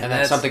 And And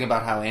that's something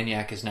about how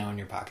ENIAC is now in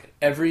your pocket.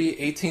 Every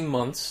 18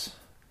 months.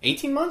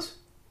 18 months?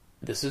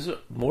 This is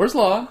Moore's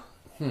law.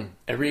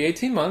 Every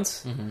 18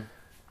 months,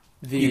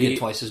 You get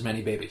twice as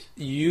many babies.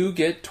 You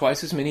get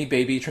twice as many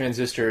baby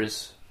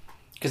transistors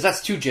Because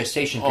that's 2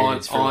 gestation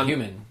periods for a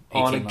human.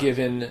 on a 18 months.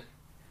 given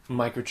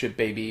microchip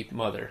baby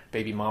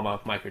mama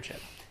microchip.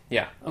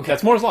 Yeah, Okay.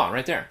 that's Moore's law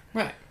right there.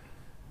 Right.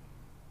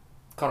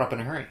 Caught up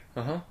in a hurry.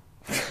 Uh-huh.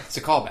 It's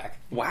a callback.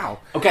 Wow.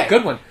 Okay.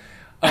 Good one.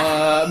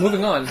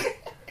 Moving on.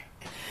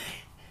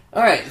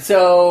 All right,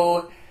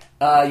 so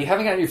you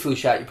haven't gotten your flu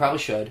shot. You probably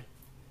should.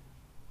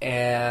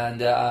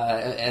 And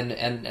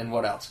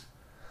what else?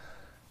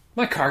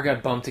 My car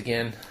got bumped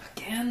again.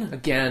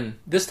 Again?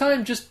 This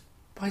time just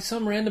by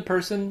some random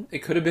person. It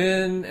could have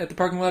been at the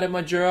parking lot at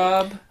my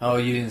job. Oh,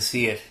 you didn't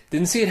see it.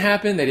 Didn't see it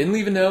happen. They didn't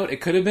leave a note. It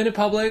could have been at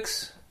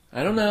Publix.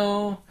 I don't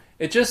know.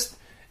 It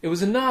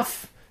was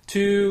enough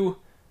to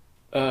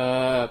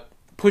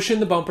push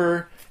in the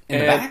bumper. In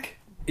the back?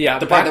 Yeah.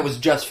 The part that was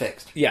just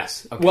fixed.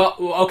 Yes. Okay. Well,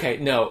 okay,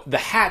 no. The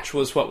hatch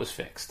was what was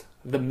fixed.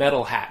 The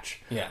metal hatch.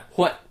 Yeah.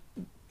 What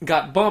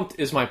got bumped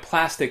is my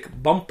plastic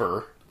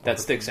bumper that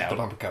sticks out. The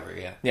bumper cover,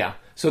 yeah. Yeah.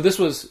 So this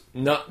was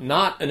not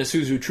an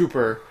Isuzu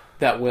Trooper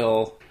that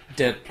will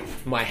dent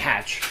my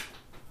hatch.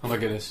 Oh my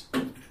goodness.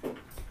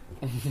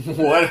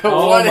 What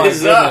my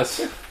is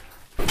goodness.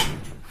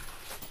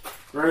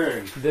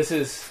 up? This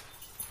is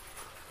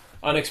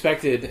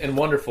unexpected and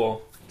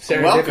wonderful.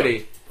 Serendipity.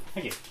 Welcome.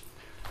 Thank you.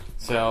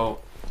 So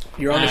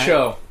you're on the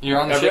show. You're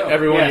on the show.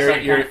 Everyone, Yes, I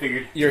you're kinda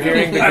figured. you're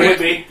hearing I would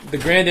be. the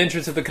grand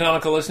entrance of the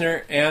canonical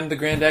listener and the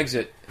grand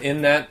exit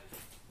in that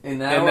In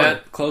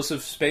that close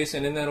of space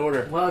and in that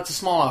order. Well, it's a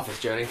small office,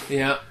 Jody.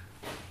 Yeah.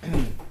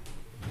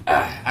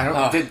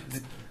 I don't...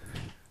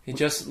 He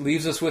just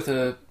leaves us with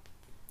a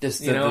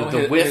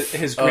the whiff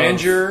his of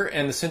grandeur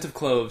and the scent of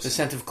cloves. the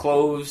scent of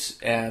cloves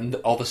and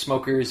all the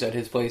smokers at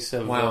his place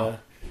of... Wow.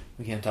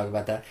 we can't talk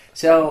about that.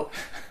 So...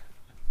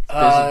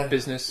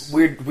 business.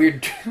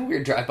 Weird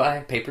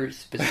drive-by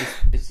papers,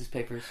 business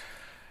papers.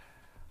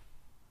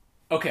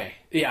 Okay,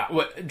 yeah.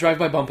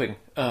 Drive-by bumping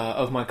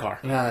of my car.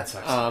 No, that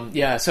sucks.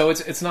 Yeah, so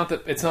it's not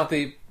the it's not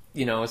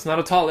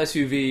a tall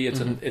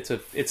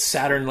SUV. It's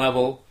Saturn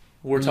level.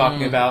 We're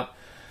talking about.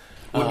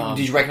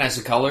 Did you recognize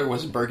the color?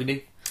 Was it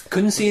burgundy?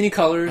 Couldn't see any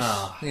colors.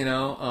 Oh.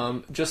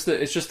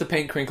 It's just the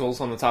paint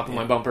crinkles on the top of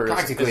my bumper.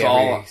 Practically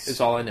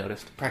is all I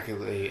noticed.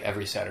 Practically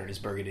every Saturn is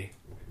burgundy.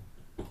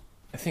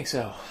 I think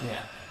so.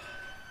 Yeah.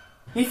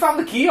 He found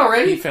the key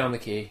already? He found the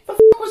key. The f***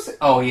 was it?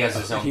 Oh, he has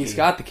his own key. He's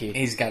got the key.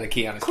 He's got a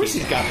key on his Of course, key.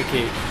 he's got the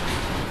key.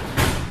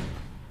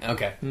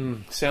 Okay.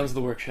 Sounds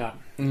the workshop.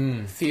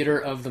 Theater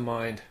of the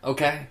mind.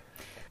 Okay.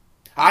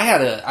 I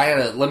had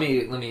a let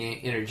me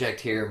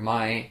interject here,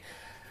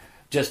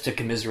 just to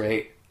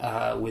commiserate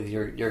with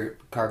your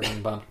car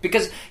being bumped.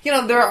 Because,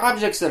 there are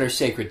objects that are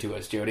sacred to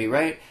us, Jody,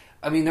 right?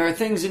 I mean, there are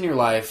things in your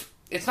life,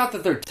 it's not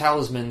that they're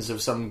talismans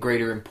of some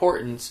greater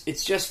importance,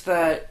 it's just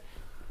that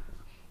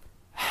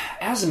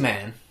as a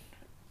man,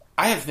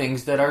 I have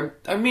things that are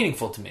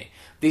meaningful to me.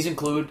 These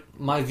include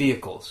my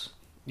vehicles.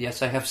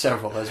 Yes, I have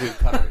several, as we've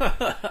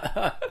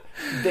covered.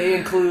 They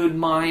include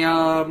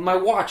my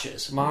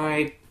watches,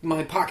 my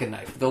pocket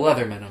knife, the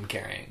Leatherman I'm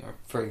carrying,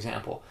 for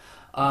example,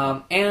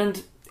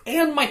 and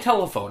my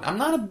telephone. I'm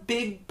not a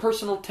big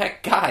personal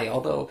tech guy,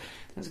 although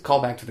there's a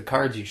callback to the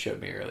cards you showed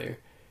me earlier.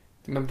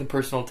 Remember the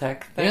personal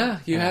tech thing? Yeah,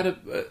 you had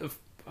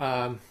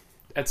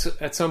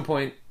at some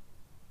point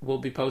we'll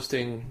be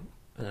posting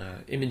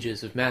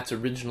images of Matt's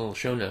original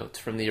show notes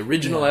from the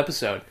original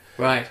episode.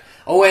 Right.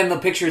 Oh, and the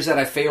pictures that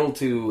I failed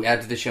to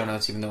add to the show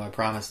notes, even though I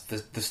promised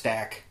the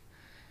stack.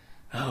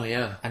 Oh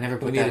yeah, I never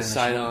put we that need in a the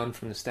side show. on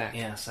from the stack.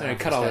 Yeah, all right,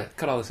 cut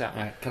all this out.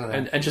 All right, cut it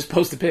out. And just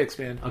post the pics,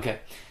 man. Okay.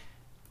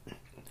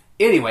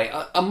 Anyway,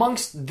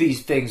 amongst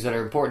these things that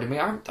are important to me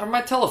are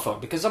my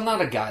telephone, because I'm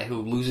not a guy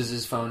who loses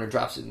his phone or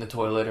drops it in the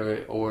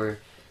toilet or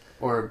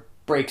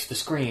breaks the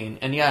screen,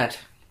 and yet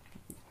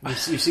you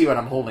see what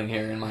I'm holding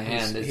here in my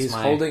hand. He's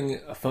holding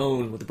a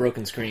phone with a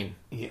broken screen.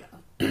 Yeah.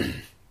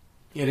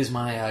 It is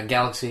my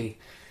Galaxy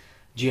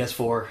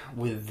GS4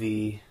 with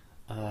the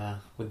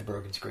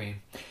broken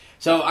screen.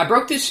 So I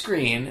broke this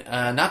screen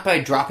not by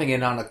dropping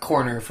it on a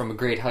corner from a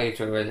great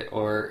height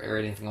or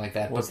anything like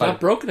that. Well, it's but not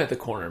broken at the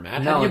corner,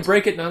 Matt. No, How do you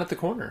break it not at the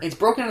corner? It's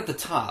broken at the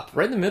top,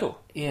 right in the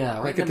middle. Yeah,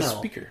 right like in at the the middle,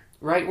 speaker,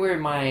 right where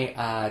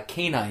my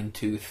canine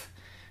tooth.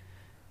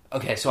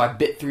 Okay, so I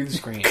bit through the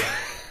screen.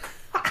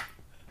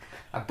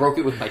 I broke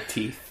it with my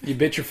teeth. You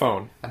bit your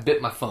phone. I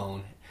bit my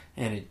phone,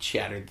 and it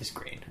shattered the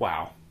screen.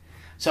 Wow.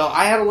 So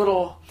I had a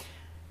little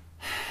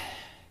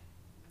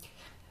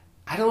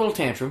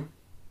tantrum.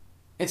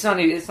 It's not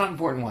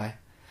important why.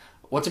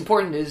 What's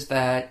important is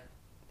that,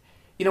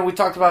 we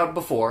talked about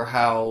before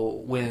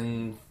how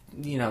when,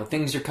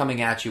 things are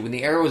coming at you, when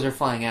the arrows are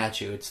flying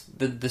at you, it's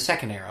the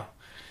second arrow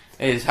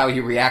is how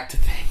you react to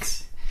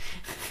things.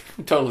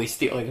 I'm totally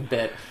stealing a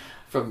bit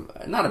from,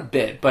 not a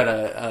bit, but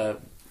a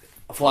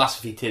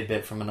philosophy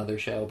tidbit from another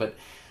show. But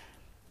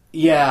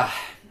yeah,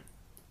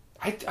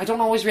 I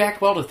don't always react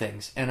well to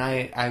things, and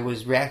I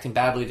was reacting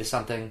badly to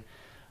something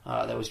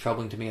that was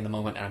troubling to me in the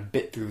moment, and I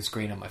bit through the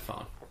screen on my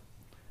phone.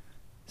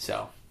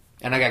 So,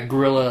 and I got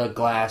Gorilla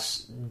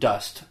Glass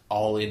dust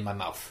all in my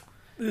mouth.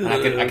 And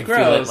I could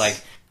feel it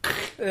like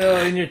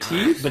in your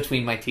teeth?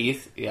 Between my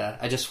teeth. Yeah,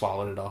 I just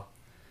swallowed it all.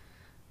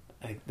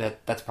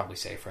 That's probably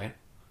safe, right?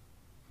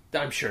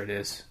 I'm sure it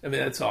is. I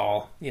mean, it's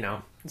all,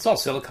 it's all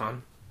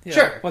silicon. Yeah.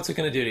 Sure. What's it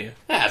going to do to you?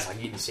 It's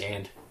like eating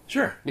sand.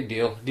 Sure. Big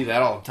deal. I do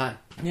that all the time.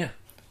 Yeah.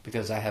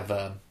 Because I have,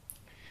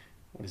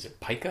 what is it,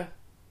 pica?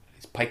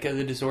 Is pica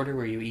the disorder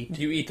where you eat?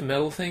 Do you eat the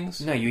metal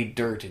things? No, you eat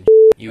dirt and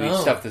you eat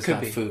stuff that's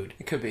not food.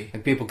 It could be.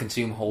 Like people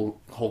consume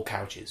whole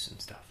couches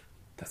and stuff.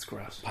 That's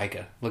gross.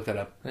 Pica. Look that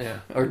up. Yeah.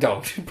 Or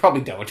don't.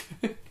 Probably don't.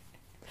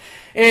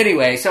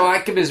 Anyway, so I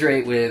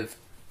commiserate with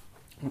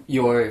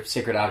your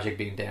sacred object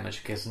being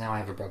damaged because now I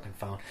have a broken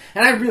phone.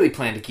 And I really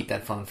plan to keep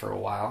that phone for a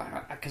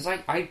while because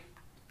I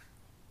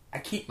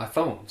keep my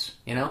phones,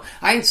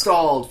 I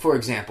installed, for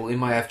example, in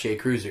my FJ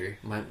Cruiser,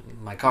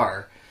 my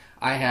car,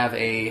 I have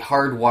a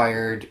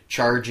hardwired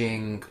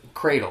charging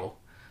cradle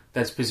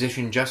that's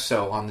positioned just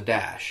so on the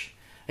dash.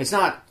 It's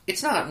not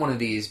one of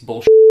these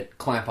bullshit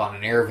clamp on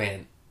an air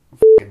vent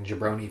fucking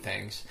jabroni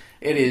things.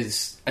 It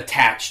is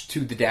attached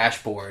to the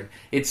dashboard.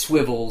 It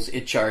swivels,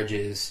 it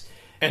charges.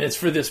 And it's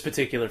for this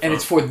particular phone. And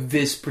it's for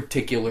this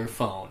particular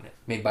phone.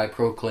 Made by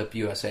ProClip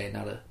USA,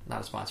 not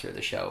a sponsor of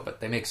the show, but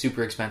they make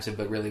super expensive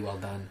but really well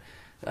done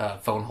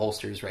phone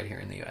holsters right here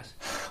in the US.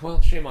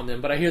 Well, shame on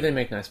them, but I hear they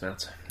make nice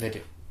mounts. They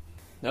do.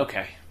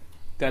 Okay.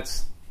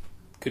 That's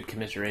good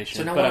commiseration.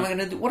 So now what am I going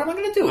to do? What am I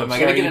going to do? Am I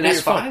going sorry, to get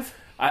an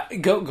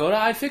S5? Go to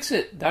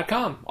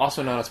iFixit.com,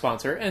 also not a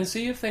sponsor, and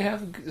see if they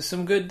have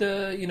some good,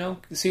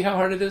 see how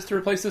hard it is to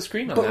replace the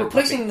screen on that. But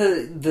replacing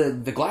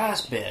the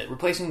glass bit,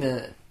 replacing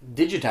the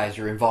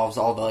digitizer involves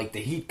all the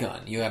heat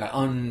gun. You got to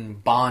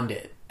unbond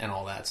it and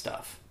all that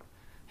stuff.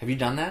 Have you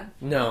done that?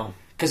 No.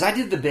 Because I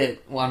did the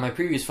bit on my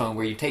previous phone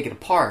where you take it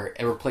apart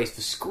and replace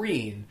the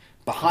screen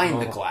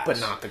behind the glass. But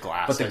not the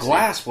glass. But the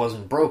glass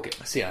wasn't broken.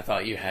 See, I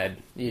thought you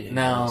didn't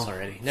no, know this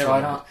already. Never so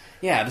mind. I don't.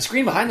 Yeah, the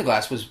screen behind the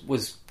glass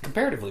was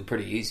comparatively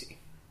pretty easy.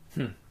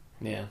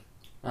 Yeah.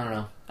 I don't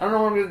know what I'm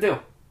going to do.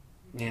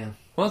 Yeah.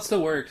 Well, it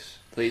still works,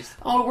 please.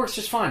 Oh, it works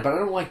just fine, but I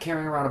don't like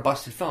carrying around a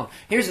busted phone.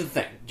 Here's the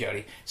thing,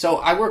 Jody. So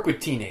I work with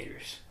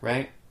teenagers,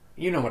 right?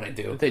 You know what I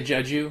do. They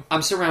judge you?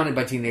 I'm surrounded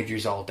by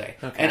teenagers all day.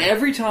 Okay. And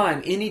every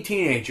time any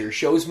teenager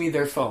shows me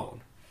their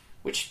phone,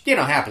 which,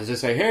 happens, they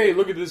say, hey,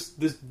 look at this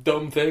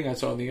dumb thing I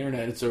saw on the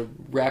internet. It's a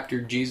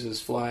raptor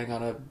Jesus flying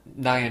on a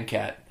Nyan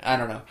cat. I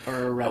don't know.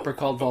 Or a rapper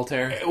called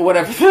Voltaire.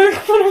 Whatever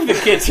the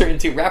kids are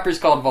into. Rappers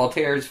called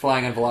Voltaires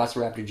flying on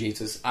Velociraptor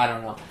Jesus. I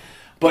don't know.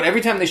 But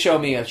every time they show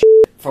me a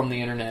from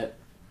the internet,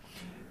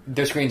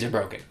 their screens are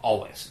broken.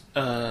 Always.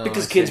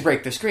 Because kids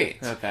break their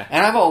screens. Okay.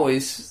 And I've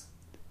always...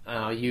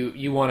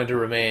 you wanted to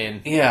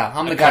remain... Yeah,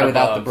 I'm the guy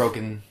without the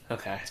broken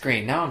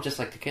screen. Now I'm just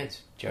like the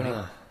kids, Jody.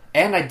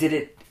 And I did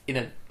it in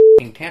a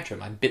f***ing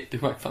tantrum. I bit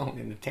through my phone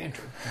in a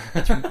tantrum.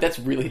 That's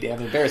really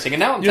damn embarrassing. And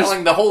now I'm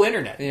telling the whole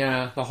internet.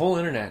 Yeah, the whole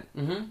internet.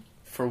 Mm-hmm.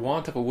 For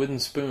want of a wooden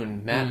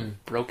spoon,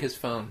 Matt broke his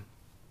phone.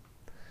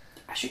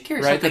 I should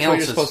carry Right, something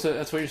that's else.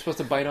 that's what you're supposed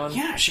to bite on?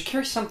 Yeah, I should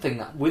carry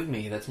something with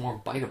me that's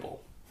more biteable.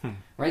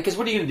 Right? Because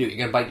what are you going to do? You're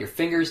going to bite your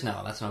fingers?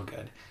 No, that's no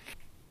good.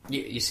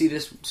 You see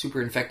this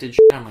super infected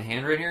shit on my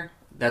hand right here?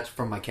 That's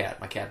from my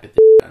cat. My cat bit the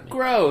shit on me.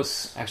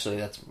 Gross. Actually,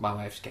 that's my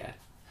wife's cat.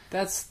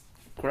 That's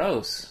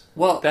gross.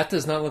 Well, That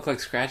does not look like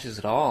scratches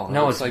at all.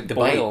 No, It it's looks like the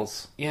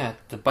boils. yeah,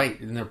 the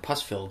bite, and they're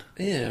pus-filled.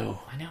 Ew.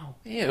 I know.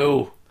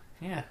 Ew.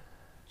 Yeah.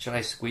 Should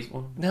I squeeze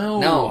one? No.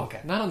 No, okay.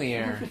 Not on the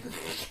air.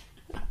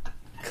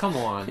 Come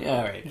on. Yeah,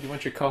 all right. You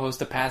want your co-host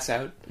to pass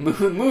out?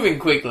 Moving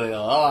quickly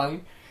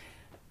along.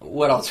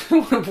 What else?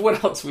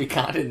 What else we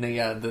got in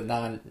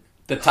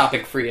the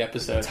topic-free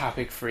episode?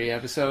 Topic-free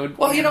episode.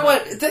 Well, you know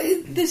what?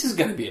 This is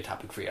going to be a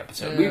topic-free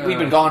episode. Yeah. We've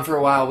been gone for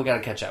a while. We got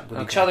to catch up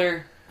with each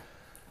other.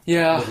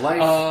 Yeah. With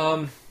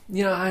life.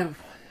 You know,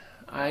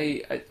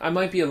 I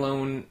might be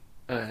alone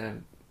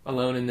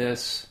in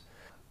this,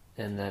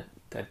 and that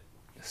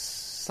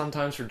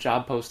sometimes for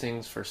job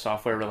postings for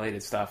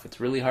software-related stuff, it's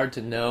really hard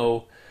to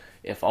know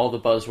if all the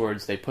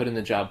buzzwords they put in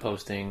the job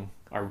posting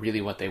are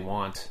really what they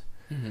want,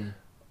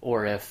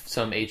 or if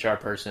some HR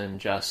person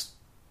just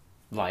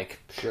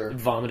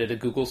vomited a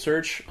Google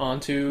search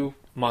onto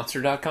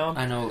Monster.com.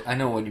 I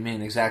know what you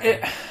mean exactly.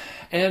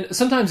 And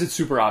sometimes it's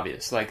super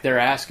obvious. Like, they're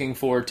asking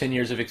for 10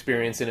 years of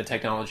experience in a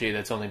technology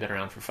that's only been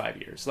around for 5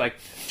 years. Like,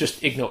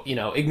 just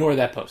ignore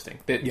that posting.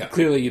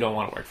 Clearly you don't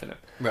want to work for them.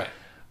 Right.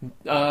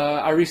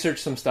 I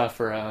researched some stuff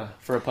for a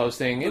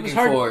posting. It was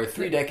Looking hard. for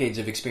 3 decades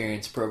of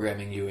experience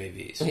programming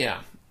UAVs.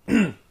 Yeah.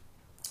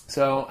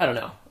 So, I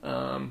don't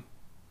know.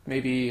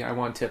 Maybe I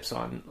want tips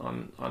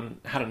on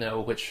how to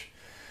know which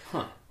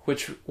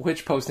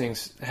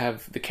postings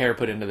have the care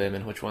put into them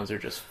and which ones are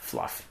just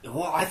fluff.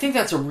 Well, I think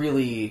that's a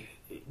really...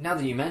 Now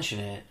that you mention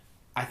it,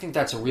 I think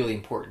that's a really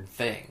important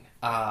thing.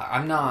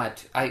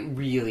 I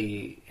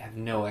really have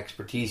no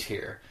expertise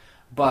here,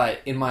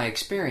 but in my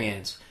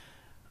experience,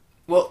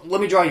 well,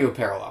 let me draw you a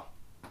parallel.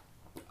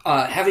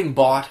 Having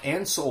bought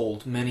and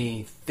sold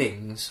many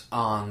things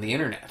on the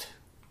internet,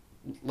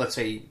 let's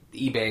say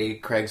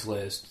eBay,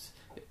 Craigslist,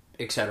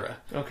 etc.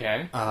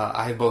 Okay.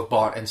 I have both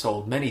bought and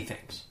sold many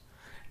things.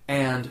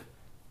 And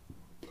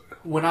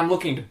when I'm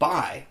looking to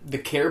buy, the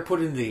care put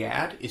into the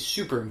ad is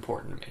super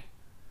important to me.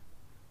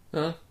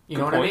 You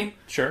know what I mean?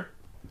 Sure.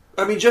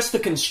 I mean, just the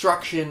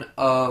construction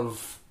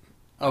of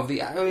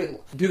the...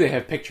 Do they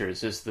have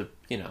pictures? Is the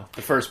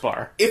first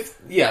bar?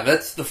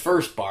 That's the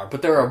first bar,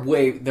 but there are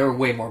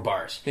way more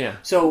bars. Yeah.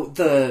 So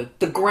the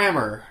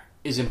grammar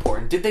is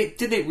important. Did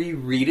they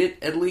reread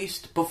it at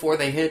least before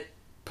they hit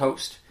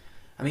post?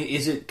 I mean,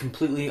 is it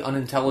completely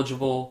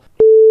unintelligible?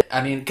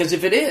 I mean, because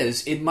if it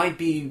is, it might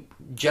be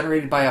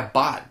generated by a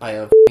bot, by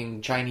a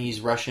f***ing Chinese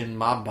Russian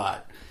mob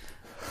bot.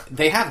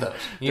 They have those.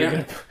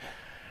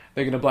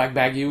 They're gonna black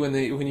bag you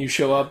when you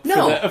show up.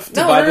 No, buy the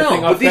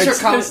thing off but these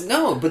Craigslist?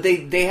 are but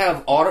they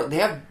have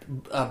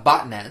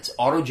botnets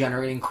auto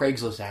generating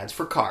Craigslist ads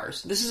for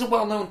cars. This is a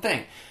well known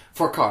thing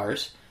for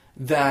cars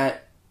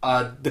that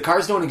the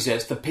cars don't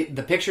exist.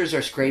 The pictures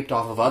are scraped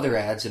off of other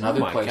ads in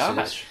other places.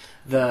 Gosh.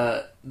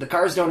 The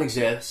cars don't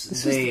exist.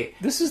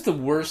 This is the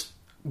worst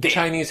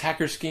Chinese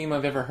hacker scheme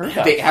I've ever heard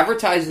of. They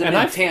advertise them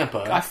in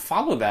Tampa. I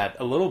follow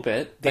that a little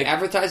bit. They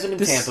advertise them in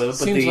Tampa, but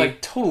seems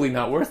like totally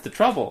not worth the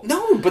trouble.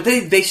 No, but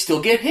they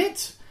still get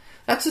hits.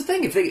 That's the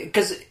thing.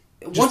 Because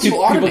once you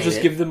automate people it,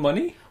 just give them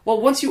money. Well,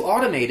 once you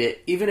automate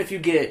it, even if you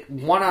get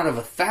 1 out of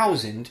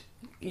 1,000,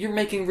 you're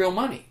making real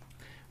money.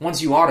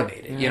 Once you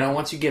automate it,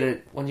 once you get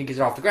it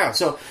off the ground.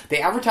 So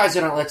they advertise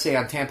it on, let's say,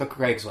 on Tampa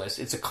Craigslist.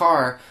 It's a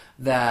car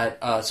that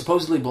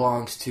supposedly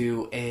belongs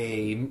to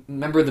a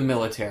member of the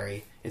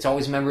military. It's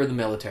always a member of the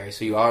military,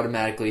 so you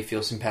automatically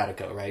feel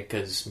simpatico, right?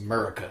 Because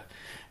America.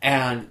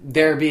 And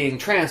they're being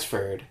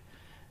transferred,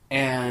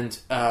 and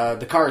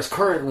the car is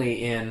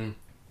currently in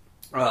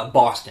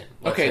Boston.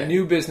 Okay, say.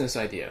 new business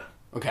idea.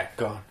 Okay,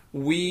 go on.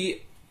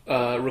 We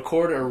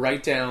record or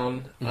write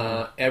down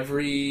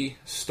every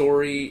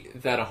story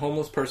that a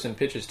homeless person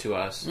pitches to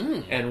us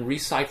and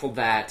recycle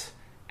that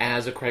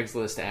as a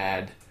Craigslist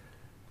ad,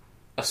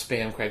 a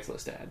spam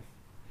Craigslist ad.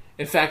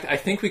 In fact, I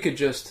think we could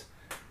just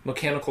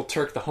Mechanical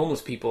Turk the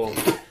homeless people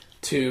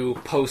to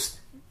post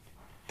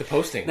the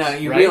postings. Now,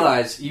 you right?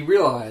 realize... This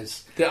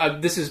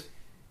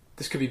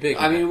could be big.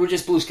 I mean, we're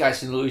just blue sky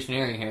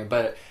solutioneering here,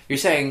 but you're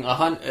saying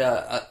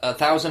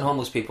 1,000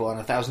 homeless people on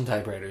 1,000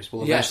 typewriters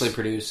will eventually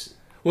produce...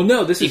 Well,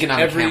 no, this is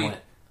Economic Hamlet.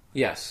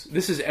 Yes,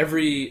 this is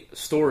every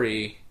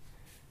story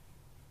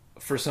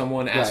for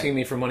someone asking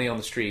me for money on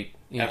the street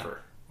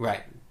ever.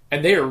 Right.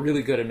 And they are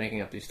really good at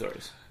making up these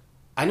stories.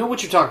 I know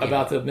what you're talking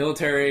about. The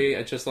military,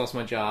 I just lost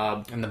my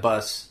job. And the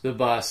bus.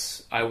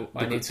 I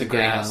need some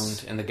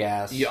gas. And the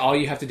gas. All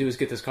you have to do is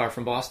get this car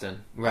from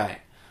Boston. Right.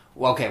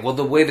 Well, okay,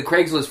 the way the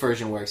Craigslist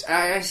version works,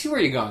 I see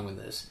where you're going with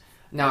this.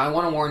 Now, I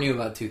want to warn you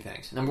about 2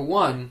 things. Number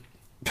 1,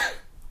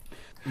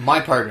 my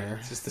partner...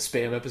 Is this the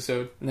spam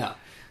episode? No.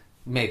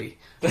 maybe.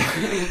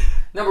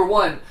 Number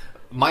one,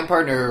 my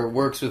partner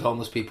works with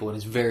homeless people and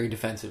is very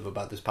defensive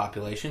about this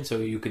population, so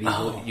you could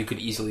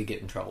easily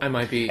get in trouble. I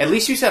might be. At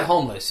least you said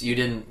homeless. You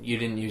didn't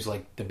use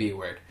like the B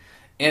word.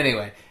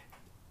 Anyway,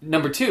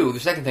 number two, the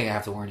second thing I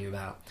have to warn you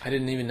about. I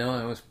didn't even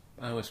know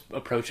I was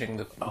approaching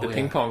the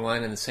ping pong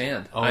line in the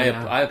sand. Oh,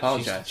 I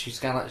apologize. She's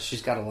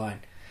got a line.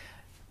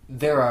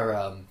 There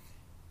are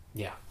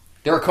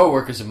there are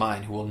coworkers of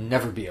mine who will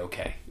never be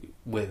okay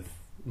with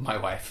my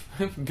wife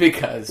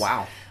because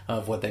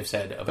of what they've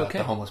said about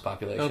the homeless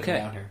population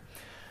down here.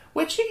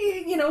 Which,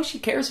 she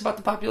cares about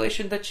the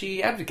population that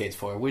she advocates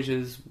for, which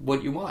is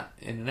what you want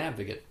in an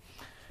advocate.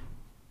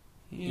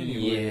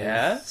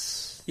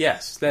 Yes.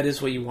 Yes, that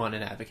is what you want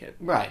in an advocate.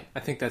 Right. I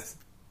think that's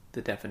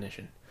the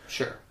definition.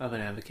 Sure. Of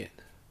an advocate.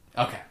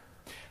 Okay.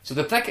 So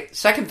the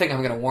second thing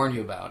I'm going to warn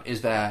you about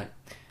is that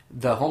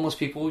the homeless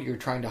people you're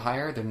trying to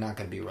hire, they're not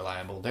going to be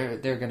reliable. They're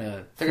going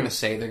to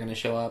say they're going to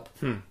show up,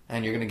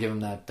 and you're going to give them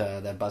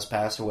that bus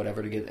pass or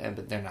whatever to get,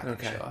 but they're not going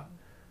to show up.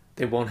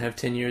 They won't have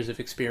 10 years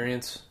of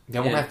experience. They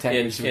won't have 10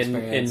 years of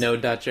experience in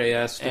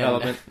Node.js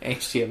development.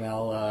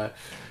 HTML.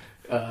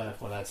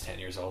 Well, that's 10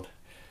 years old.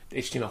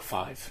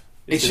 HTML5.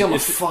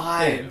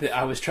 HTML5.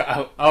 I was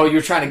trying. Oh, you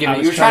were trying to give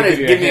me. You were trying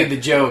to give me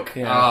the joke.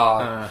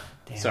 Yeah.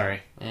 Damn.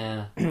 Sorry.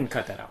 Yeah.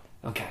 Cut that out.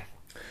 Okay.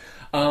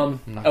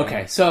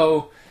 Okay.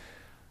 So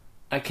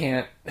I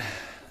can't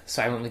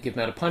silently give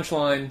Matt a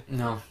punchline.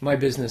 No. My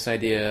business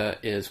idea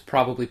is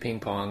probably ping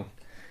pong.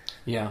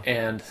 Yeah.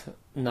 And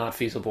not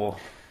feasible.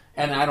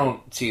 And I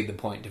don't see the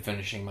point to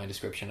finishing my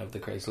description of the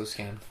Craigslist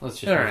scam. Let's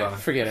just move on.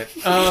 Forget it.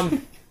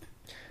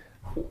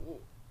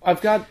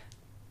 I've got...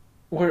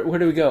 Where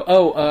do we go?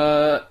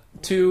 Oh,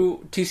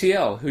 to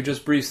TCL, who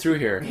just breezed through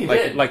here.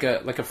 Like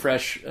a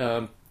fresh,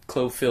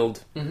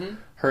 clove-filled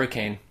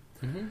hurricane.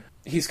 Mm-hmm.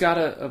 He's got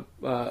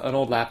an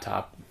old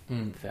laptop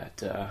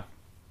that...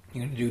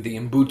 You're going to do the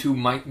Ubuntu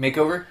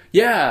makeover?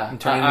 Yeah. And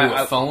turn it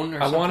into a phone or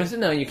something? I wanted to...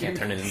 No, you can't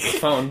turn it into a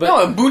phone. But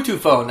no, Ubuntu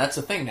phone. That's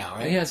a thing now,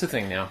 right? Yeah, it's a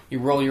thing now. You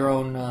roll your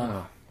own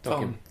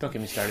phone. Don't get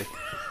me started.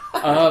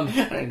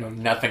 I know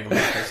nothing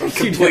about this. I'm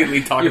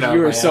completely talking out.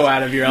 You are so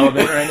out of your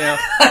element right now.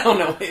 I don't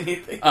know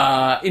anything.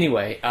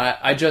 Anyway,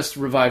 I just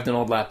revived an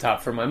old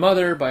laptop for my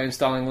mother by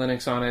installing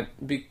Linux on it.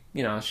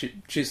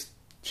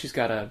 She's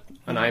got an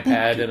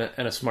iPad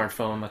and a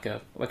smartphone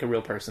like a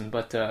real person,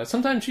 but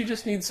sometimes she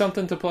just needs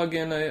something to plug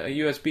in a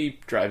USB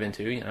drive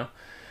into,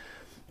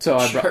 So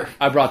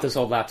I brought this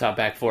old laptop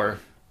back for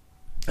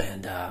her,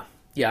 and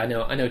I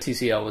know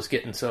TCL was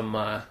getting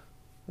some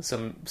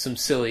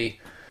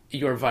silly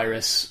your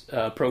virus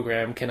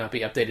program cannot be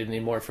updated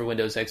anymore for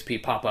Windows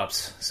XP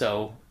pop-ups.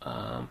 So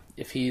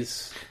if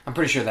he's... I'm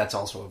pretty sure that's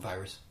also a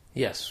virus.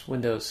 Yes,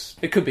 Windows.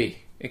 It could be.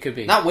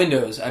 Not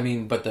Windows, I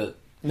mean, but the...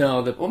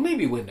 No, well,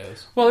 maybe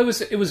Windows. Well, it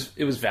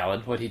was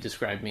valid, what he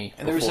described me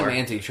and before. There were some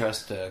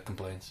antitrust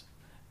complaints.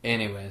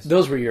 Anyways.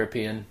 Those were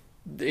European.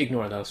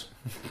 Ignore those.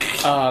 They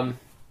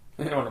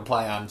don't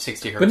apply on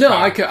 60 hertz. But no,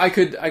 I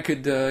could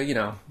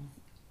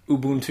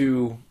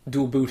Ubuntu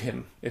dual boot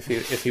him if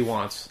he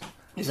wants.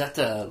 Is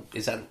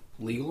that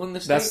legal in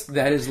this state?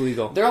 That is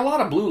legal. There are a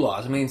lot of blue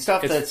laws. I mean,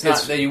 stuff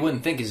that you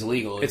wouldn't think is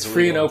legal. It's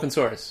free and open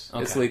source.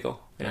 Okay. It's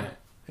legal. Yeah. Right.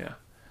 Yeah.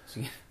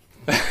 So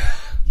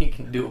you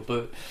can dual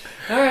boot.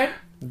 All right.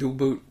 Dual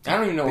boot. I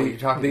don't even know what you're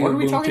talking about. What are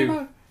we talking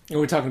about?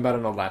 We're talking about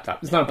an old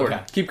laptop. It's not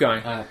important. Okay. Keep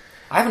going. I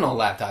have an old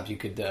laptop. You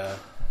could,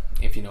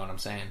 if you know what I'm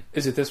saying.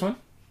 Is it this one?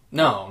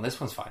 No, this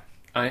one's fine.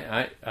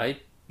 I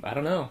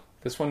don't know.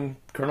 This one,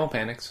 kernel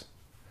panics.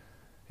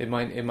 It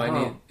might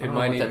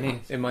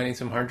need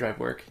some hard drive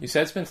work. You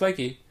said it's been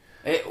flaky.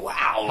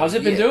 Wow. How's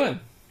it been doing?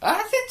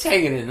 It's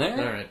hanging in there.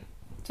 All right.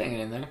 It's hanging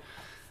in there.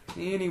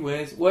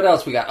 Anyways, what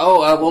else we got? Oh,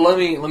 well, let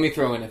me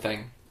throw in a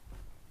thing.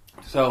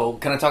 So,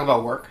 can I talk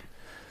about work?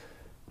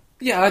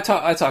 Yeah, I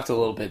talked a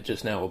little bit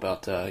just now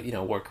about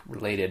work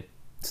related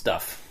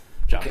stuff,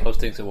 job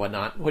postings and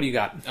whatnot. What do you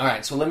got? All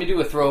right, so let me do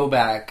a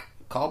throwback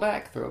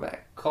to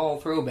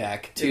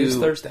It is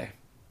Thursday.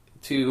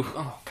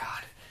 Oh God.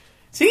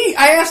 See,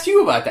 I asked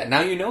you about that.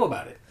 Now you know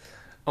about it.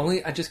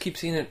 Only I just keep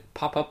seeing it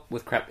pop up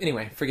with crap.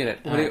 Anyway, forget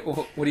it.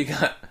 What do you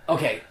got?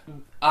 Okay,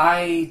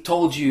 I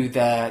told you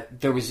that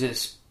there was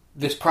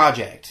this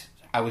project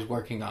I was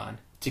working on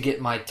to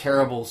get my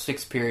terrible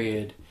 6th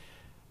period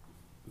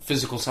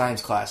physical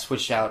science class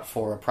switched out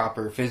for a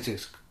proper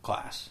physics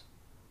class,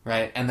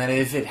 right? And that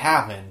if it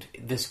happened,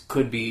 this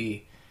could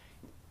be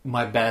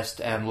my best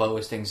and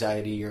lowest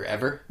anxiety year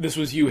ever. This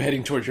was you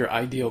heading towards your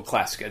ideal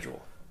class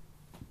schedule.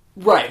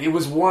 Right. It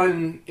was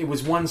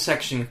one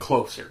section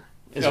closer,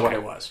 is what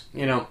it was.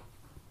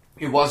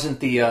 It wasn't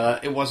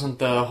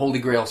the Holy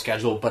Grail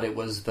schedule, but it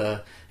was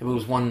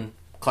one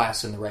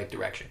class in the right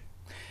direction.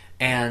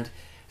 And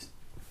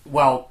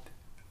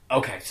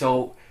okay,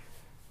 so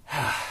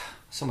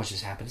so much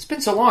has happened. It's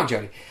been so long,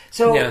 Jody.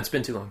 So yeah, it's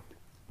been too long.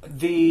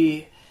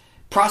 The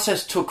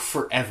process took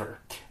forever.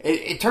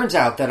 It turns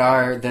out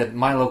that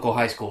my local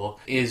high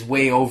school is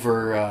way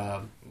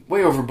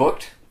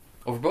overbooked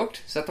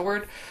overbooked. Is that the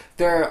word?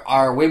 There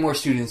are way more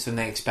students than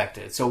they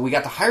expected. So we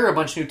got to hire a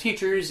bunch of new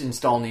teachers,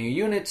 install new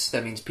units.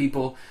 That means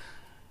people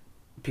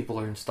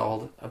are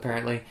installed,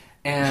 apparently.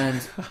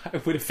 And I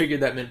would have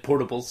figured that meant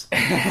portables.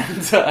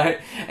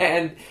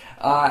 and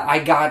I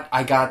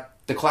got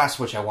the class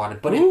which I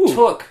wanted, but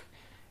Ooh.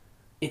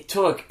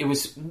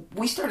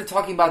 we started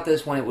talking about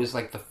this when it was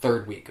like the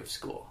 3rd week of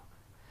school.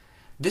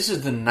 This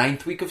is the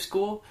 9th week of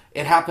school.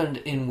 It happened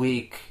in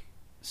week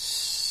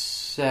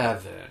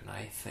 7,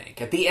 I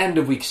think. At the end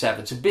of week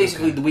 7. So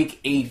basically the week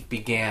 8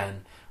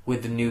 began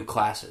with the new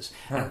classes.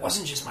 And it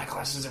wasn't just my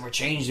classes that were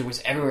changed, it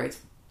was everywhere. It's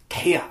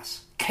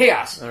chaos.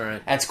 All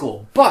right. At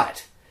school.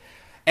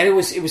 And it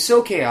was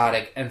so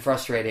chaotic and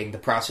frustrating, the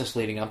process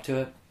leading up to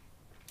it,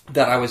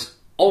 that I was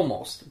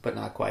almost, but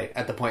not quite,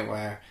 at the point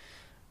where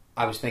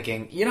I was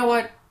thinking, you know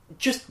what?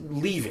 Just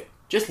leave it.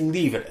 Just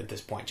leave it at this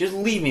point. Just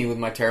leave me with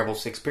my terrible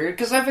 6th period,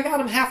 because I've got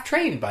them half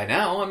trained by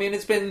now. I mean,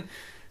 it's been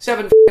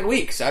 7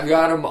 weeks. I've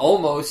got them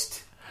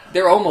almost,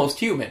 they're almost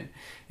human.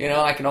 You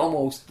know, I can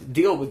almost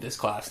deal with this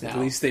class now. At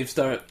least they've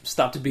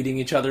stopped being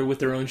each other with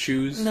their own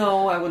shoes.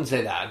 No, I wouldn't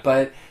say that,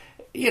 but,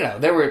 you know,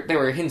 there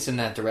were hints in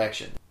that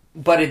direction.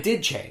 But it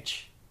did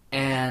change.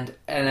 And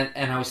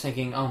I was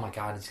thinking, oh my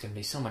god, it's going to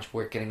be so much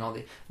work getting all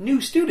the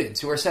new students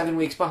who are 7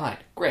 weeks behind.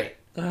 Great.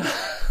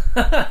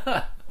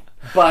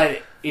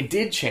 But it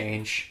did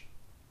change,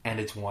 and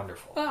it's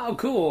wonderful. Oh,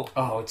 cool.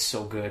 Oh, it's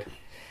so good.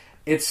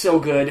 It's so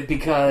good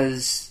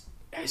because...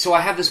 So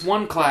I have this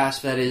one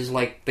class that is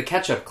like the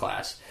catch-up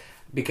class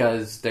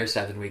because they're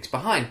 7 weeks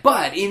behind.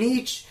 But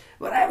I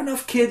have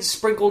enough kids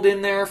sprinkled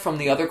in there from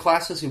the other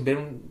classes who've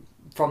been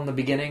from the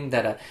beginning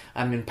that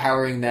I'm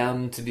empowering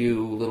them to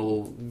do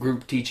little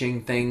group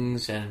teaching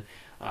things, and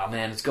oh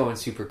man, it's going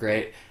super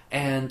great.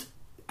 And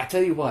I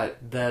tell you what,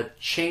 the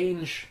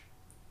change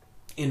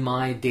in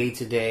my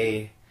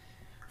day-to-day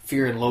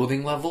fear and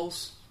loathing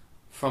levels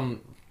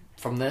from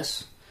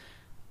this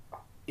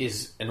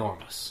is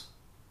enormous.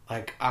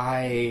 Like,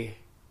 the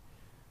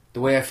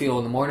way I feel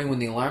in the morning when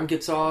the alarm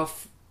gets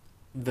off,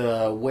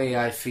 the way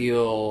I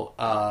feel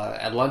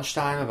at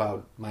lunchtime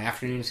about my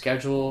afternoon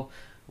schedule,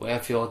 the way I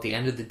feel at the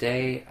end of the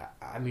day,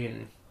 I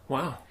mean...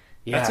 Wow.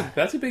 Yeah.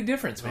 That's a big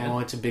difference, man. Oh,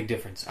 it's a big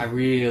difference. I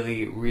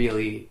really,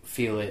 really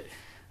feel it.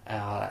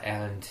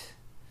 And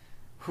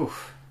whew,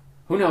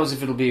 who knows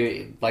if it'll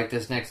be like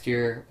this next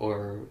year,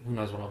 or who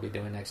knows what I'll be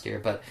doing next year.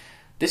 But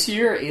this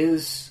year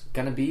is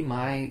going to be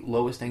my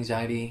lowest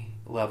anxiety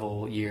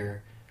level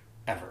year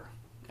ever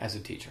as a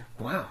teacher.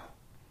 Wow.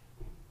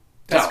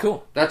 That's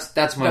cool.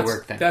 That's my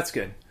work thing. That's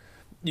good.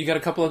 You got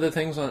a couple other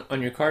things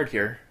on your card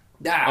here.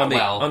 On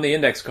the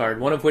index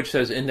card, one of which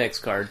says index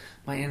card.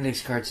 My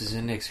index card says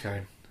index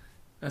card.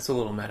 That's a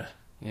little meta.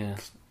 Yeah.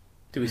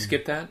 Do we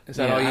skip that? Is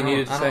that all you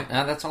needed to say?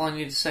 That's all I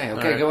need to say.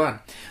 Okay, All right. Go on.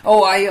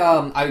 Oh,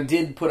 I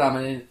did put on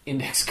an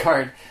index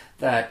card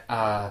that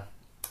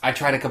I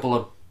tried a couple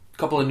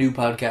of new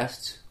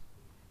podcasts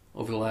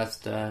over the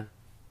last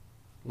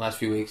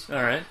few weeks.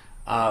 All right.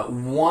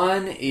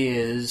 One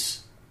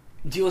is,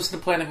 do you listen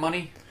to Planet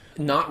Money?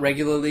 Not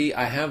regularly.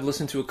 I have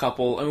listened to a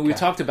couple. I mean, we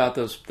talked about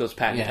those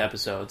patent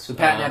episodes. The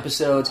patent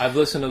episodes. I've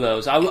listened to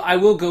those. I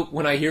will go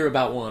when I hear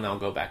about one. I'll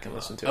go back and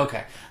listen to it.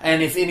 Okay.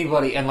 And if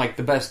anybody, and like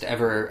the best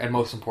ever and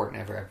most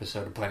important ever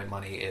episode of Planet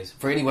Money is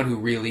for anyone who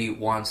really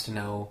wants to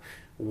know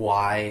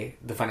why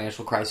the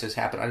financial crisis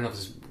happened. I don't know if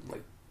this is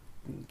like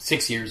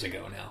 6 years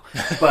ago now,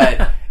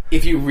 but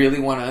if you really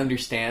want to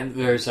understand,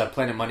 there's a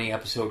Planet Money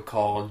episode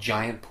called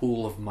 "Giant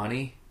Pool of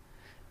Money."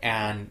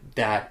 And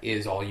that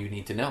is all you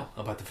need to know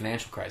about the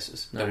financial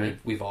crisis that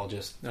we've all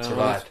just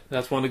survived.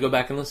 That's one to go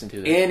back and listen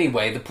to. Then.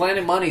 Anyway, the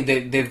Planet Money,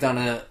 they've done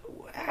I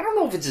don't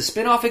know if it's a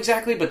spin-off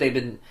exactly, but they've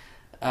been,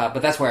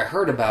 but that's where I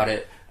heard about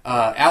it.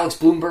 Alex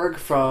Bloomberg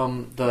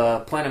from the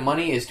Planet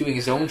Money is doing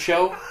his own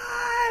show.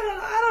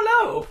 I don't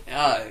know.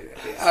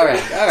 All right.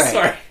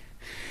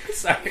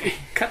 Sorry.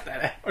 Cut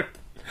that out.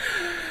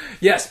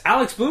 Yes,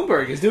 Alex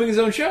Bloomberg is doing his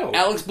own show.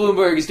 Alex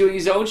Bloomberg is doing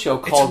his own show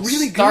called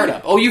really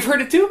Startup. good. Oh, you've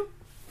heard it too?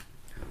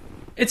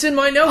 It's in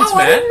my notes, Oh,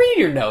 man. I didn't read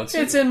your notes.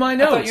 It's in my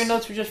notes. I thought your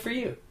notes were just for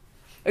you.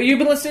 Oh, you've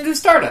been listening to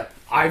Startup.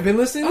 I've been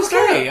listening to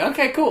Startup.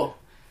 Okay, cool.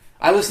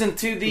 I listened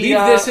to the... Leave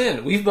this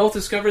in. We've both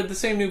discovered the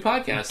same new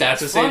podcast That's at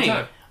the funny. same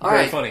time. All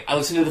Very right. funny. I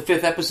listened to the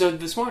 5th episode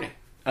this morning.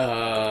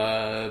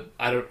 I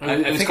don't...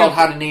 It was called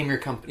How to Name Your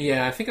Company.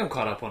 Yeah, I think I'm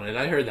caught up on it.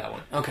 I heard that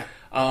one. Okay.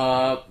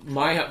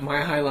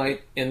 My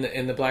highlight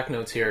in the black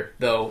notes here,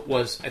 though,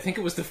 was I think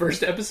it was the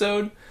first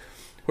episode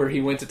where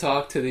he went to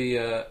talk to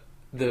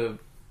the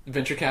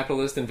venture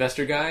capitalist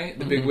investor guy,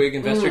 the bigwig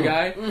investor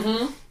guy,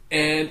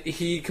 and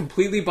he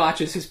completely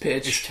botches his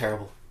pitch. It's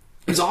terrible.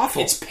 It was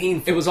awful. It's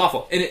painful. It was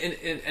awful,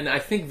 and I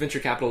think venture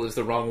capital is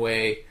the wrong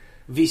way.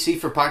 VC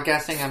for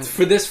podcasting?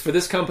 For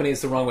this company,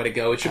 it's the wrong way to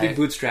go. It should be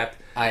bootstrapped.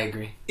 I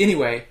agree.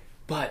 Anyway,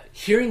 but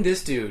hearing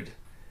this dude...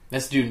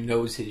 This dude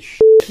knows his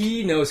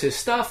He knows his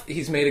stuff.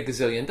 He's made a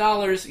gazillion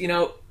dollars, you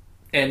know,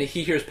 and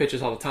he hears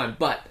pitches all the time.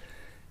 But,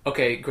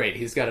 okay, great.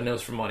 He's got a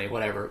nose for money,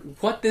 whatever.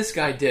 What this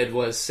guy did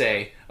was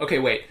say, okay,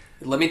 wait,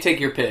 Let me take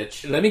your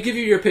pitch. Let me give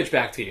you your pitch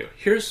back to you.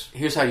 Here's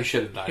how you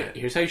should have done it.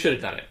 Here's how you should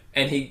have done it.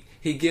 And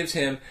he gives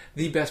him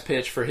the best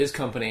pitch for his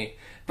company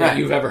that Right.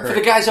 you've ever heard. For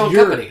the guy's own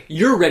company.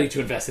 You're ready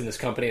to invest in this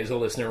company as a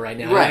listener right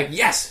now. Right. You're like,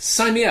 yes,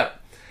 sign me up.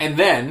 And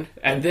then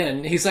And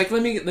then he's like,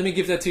 let me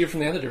give that to you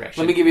from the other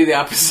direction. let me give you the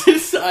opposite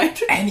side.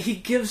 And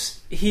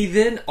he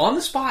then on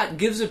the spot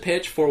gives a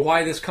pitch for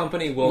why this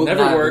company will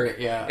never work.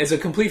 Yeah. It's a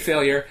complete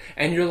failure.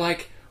 And you're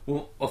like,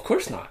 well, of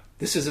course not.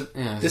 This is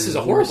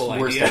a horrible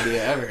worst idea.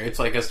 idea ever. It's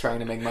like us trying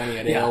to make money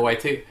at Yeah.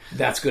 AOYT.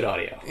 That's good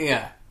audio.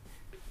 Yeah.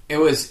 It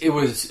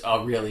was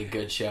a really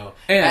good show.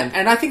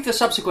 And I think the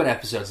subsequent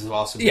episodes have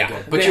also been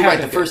good. But they you're have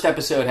right, the been first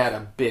episode had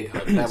a big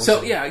hook. That was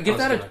So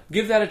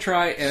give that a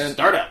try. And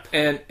Startup.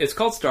 And it's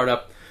called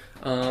Startup.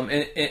 And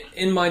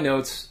in my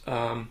notes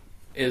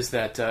is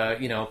that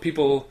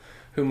people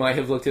who might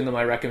have looked into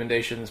my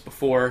recommendations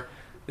before,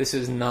 this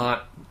is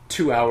not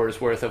 2 hours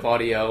worth of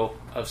audio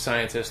of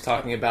scientists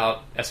talking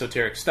about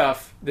esoteric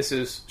stuff. This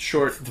is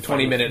short,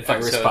 20-minute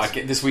virus episodes.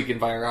 podcast this week in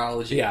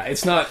virology. Yeah,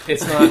 it's not the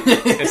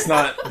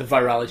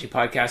virology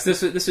podcast.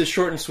 This is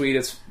short and sweet.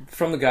 It's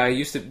from the guy who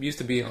used to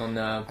be on.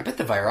 I bet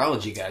the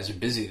virology guys are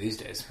busy these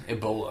days.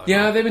 Ebola.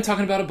 Yeah, they've been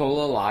talking about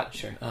Ebola a lot.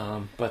 Sure.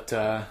 But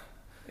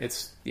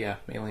it's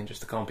mainly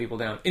just to calm people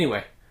down.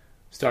 Anyway,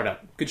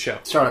 Startup, good show.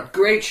 Startup,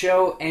 great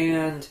show.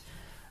 And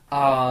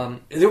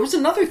there was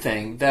another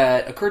thing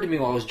that occurred to me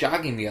while I was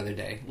jogging the other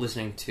day,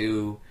 listening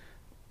to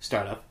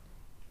Startup.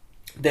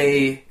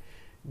 They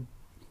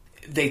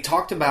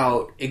talked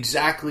about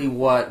exactly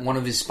what one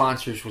of his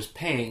sponsors was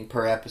paying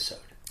per episode.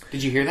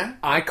 Did you hear that?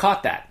 I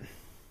caught that,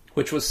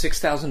 which was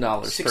 $6,000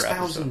 per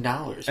episode.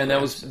 $6,000, and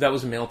that was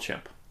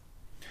Mailchimp.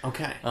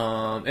 Okay.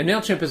 And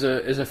Mailchimp is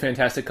a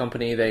fantastic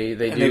company.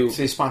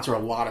 They sponsor a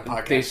lot of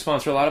podcasts. They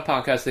sponsor a lot of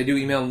podcasts. They do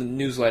email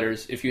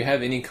newsletters. If you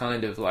have any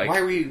kind of like, why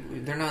are we?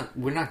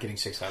 We're not getting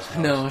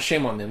 $6,000. No,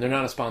 shame on them. They're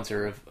not a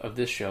sponsor of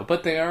this show,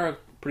 but they are a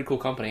pretty cool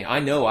company. I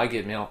know I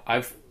get mail.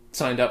 I've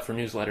signed up for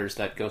newsletters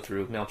that go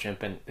through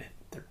Mailchimp, and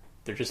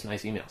they're just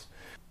nice emails.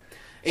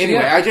 Anyway,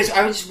 I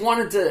just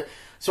wanted to.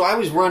 So I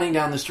was running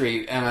down the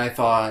street, and I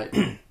thought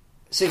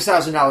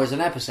 $6,000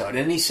 an episode,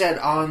 and he said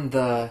on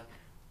the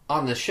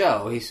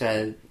show, he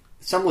said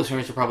some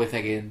listeners are probably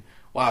thinking,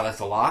 "Wow, that's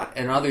a lot,"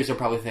 and others are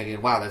probably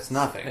thinking, "Wow, that's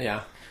nothing."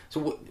 Yeah.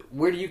 So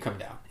where do you come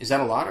down? Is that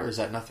a lot or is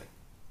that nothing?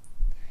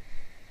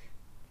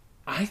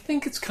 I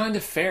think it's kind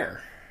of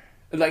fair.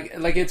 Like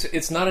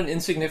it's not an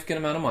insignificant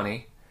amount of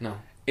money. No.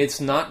 It's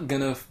not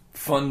gonna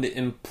fund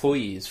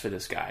employees for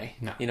this guy.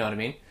 No. You know what I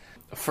mean?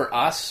 For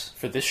us,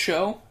 for this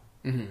show,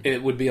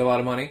 it would be a lot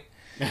of money.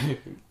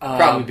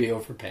 Probably be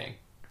overpaying.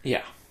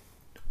 Yeah.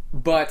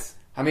 But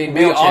I mean,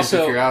 we MailChimp,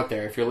 also, if you're out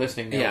there, if you're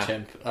listening,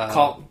 MailChimp.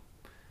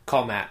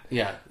 Call Matt.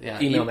 Yeah.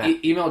 Email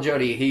Matt. Email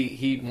Jody.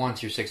 He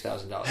wants your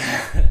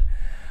 $6,000.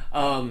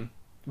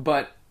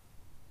 But,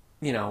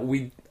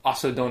 we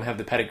also don't have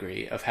the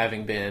pedigree of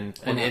having been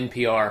an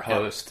NPR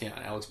host. Yeah,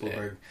 Alex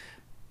Blumberg,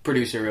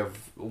 producer of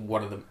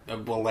one of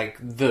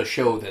the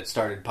show that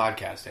started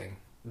podcasting,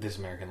 This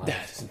American Life.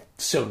 That's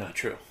so not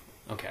true.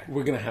 Okay.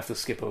 We're going to have to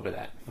skip over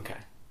that. Okay.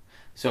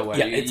 So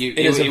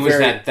it was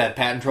that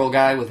patent troll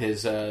guy with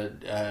his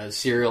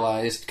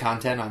serialized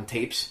content on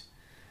tapes?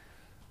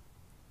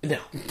 No.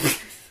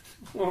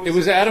 It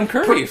was Adam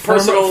Curry,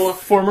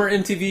 former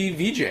MTV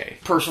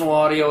VJ. Personal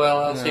Audio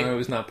LLC? No, it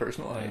was not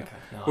Personal Audio. Okay.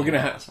 No, We're going to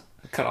have to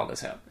cut all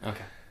this out.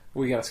 Okay.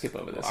 We got to skip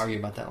over this. We'll argue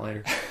about that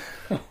later.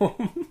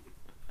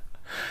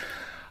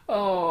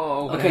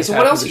 Okay, so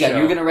what else you got?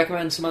 You were going to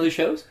recommend some other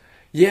shows?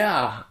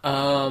 Yeah.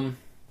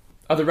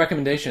 Other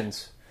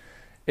recommendations.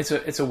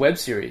 It's a web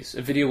series,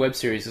 a video web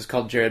series. It's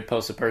called Jared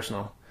Posts a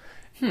Personal.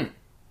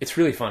 It's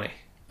really funny.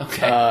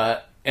 Okay.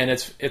 And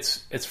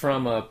it's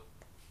from a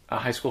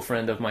high school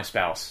friend of my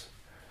spouse,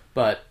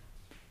 but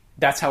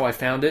that's how I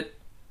found it.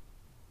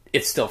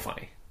 It's still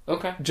funny.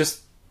 Okay.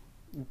 Just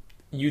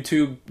do a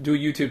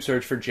YouTube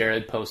search for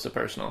Jared Posts a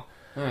Personal.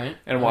 All right.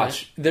 And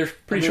watch. Right. They're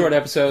pretty short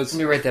episodes. Let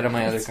me write that on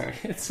my other card.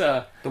 It's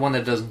the one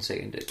that doesn't say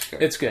in Dave's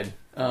card. It's good.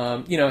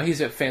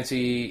 He's a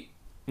fancy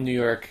New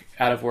York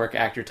out of work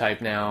actor type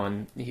now,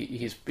 and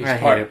he's I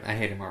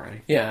hate him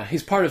already. Yeah,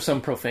 he's part of some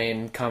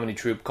profane comedy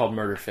troupe called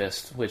Murder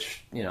Fist,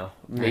 which maybe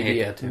I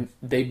hate that too.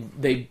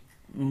 they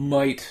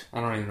might. I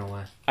don't even know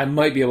why. I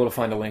might be able to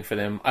find a link for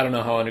them. I don't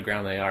know how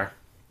underground they are.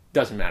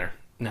 Doesn't matter.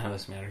 None of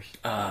this matters.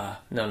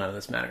 None of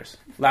this matters.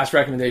 Last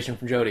recommendation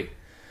from Jody.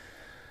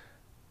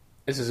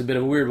 This is a bit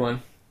of a weird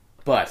one,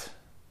 but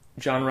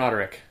John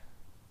Roderick,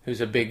 who's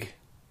a big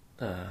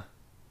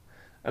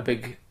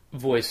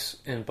voice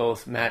in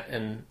both Matt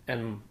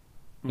and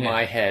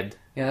my head.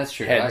 Yeah, that's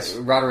true.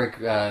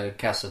 Roderick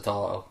casts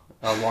a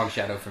long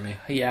shadow for me.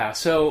 Yeah,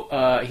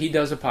 so he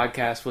does a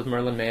podcast with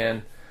Merlin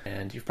Mann,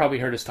 and you've probably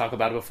heard us talk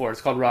about it before.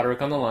 It's called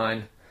Roderick on the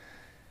Line.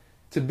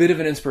 It's a bit of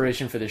an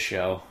inspiration for this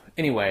show.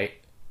 Anyway,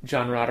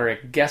 John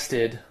Roderick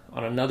guested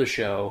on another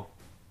show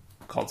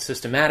called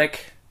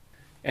Systematic,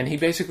 and he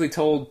basically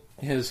told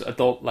his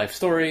adult life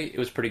story. It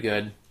was pretty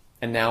good.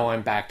 and now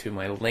I'm back to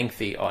my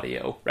lengthy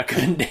audio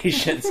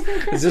recommendations.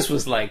 'Cause this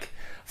was like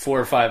 4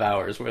 or 5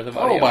 hours worth of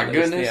audio. Oh my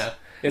goodness! Yeah,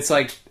 it's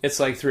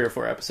like 3 or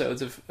 4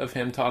 episodes of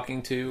him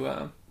talking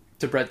to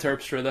Brett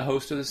Terpstra, the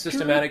host of the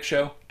Systematic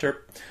Show.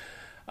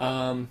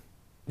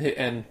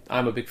 And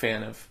I'm a big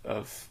fan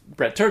of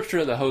Brett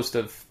Terpstra, the host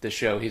of the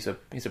show. He's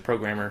a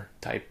programmer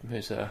type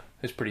who's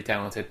pretty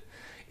talented.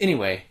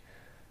 Anyway,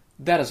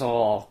 that is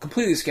all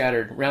completely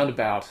scattered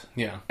roundabout.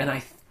 Yeah, and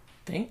I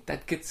think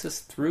that gets us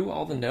through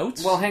all the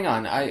notes. Well, hang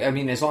on. I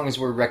mean, as long as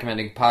we're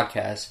recommending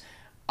podcasts,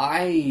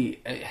 I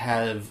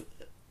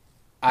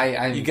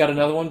you got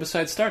another one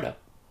besides Startup?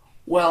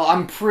 Well,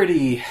 I'm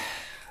pretty.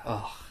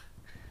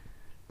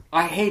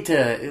 I hate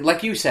to,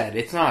 like you said,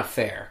 it's not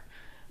fair.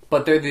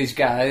 But there are these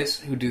guys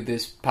who do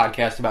this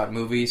podcast about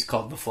movies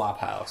called The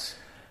Flophouse.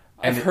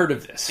 I've heard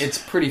of this. It's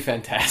pretty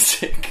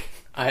fantastic.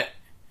 I've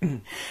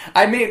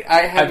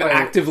I've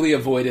actively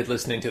avoided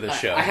listening to the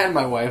show. I had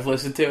my wife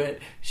listen to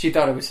it. She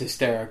thought it was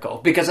hysterical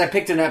because I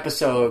picked an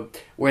episode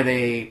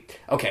where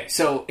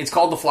so it's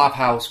called The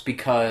Flophouse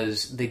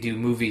because they do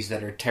movies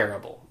that are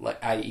terrible,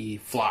 like i.e.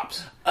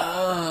 flops.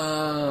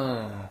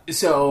 Oh.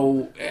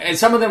 So, and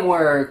some of them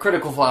were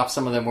critical flops,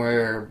 some of them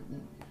were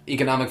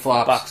economic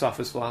flops, box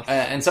office flops,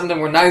 and some of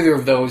them were neither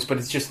of those. But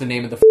it's just the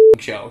name of the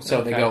show,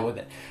 so they go with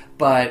it.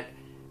 But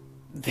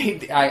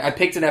I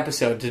picked an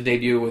episode to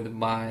debut with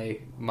my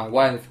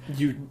wife.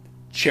 You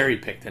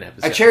cherry-picked an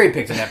episode. I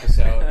cherry-picked an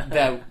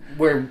episode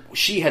where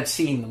she had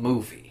seen the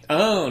movie.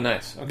 Oh,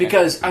 nice. Okay.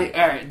 Because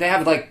they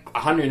have like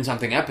 100 and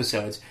something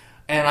episodes,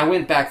 and I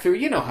went back through.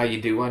 You know how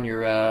you do on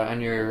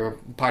your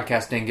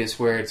podcast dingus,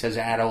 where it says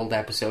add old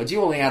episodes.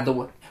 You only add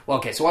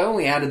so I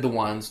only added the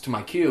ones to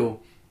my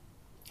queue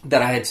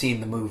that I had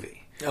seen the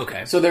movie.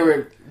 Okay. So there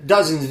were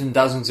dozens and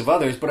dozens of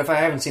others, but if I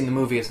haven't seen the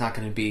movie, it's not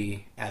going to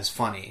be as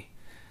funny.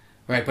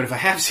 Right, but if I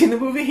have seen the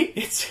movie,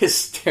 it's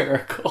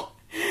hysterical.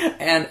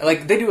 And,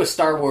 like, they do a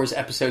Star Wars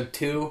Episode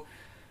 2.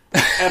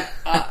 And,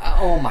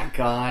 oh, my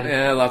God.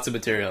 Yeah, lots of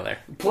material there.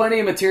 Plenty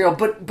of material.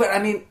 But I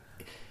mean,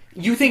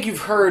 you think you've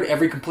heard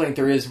every complaint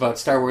there is about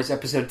Star Wars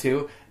Episode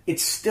 2.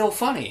 It's still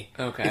funny.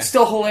 Okay. It's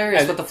still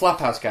hilarious what the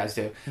Flophouse guys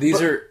do.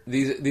 These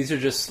are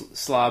just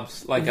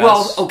slobs like us.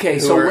 Well, okay,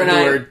 so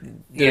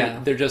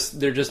they're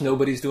just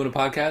nobody's doing a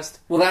podcast.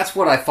 Well, that's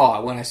what I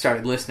thought when I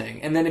started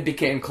listening, and then it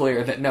became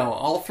clear that no,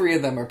 all three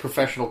of them are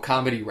professional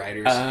comedy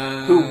writers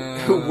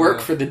who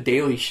work for the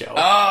Daily Show.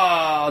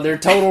 Oh, they're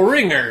total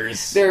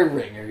ringers. They're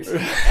ringers.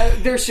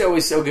 Their show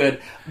is so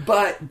good,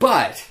 but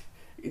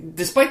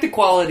despite the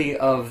quality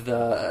of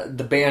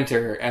the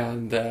banter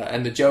and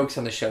the jokes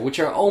on the show, which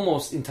are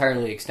almost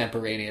entirely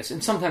extemporaneous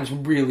and sometimes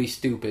really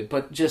stupid,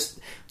 but just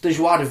the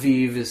joie de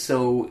vivre is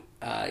so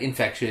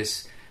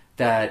infectious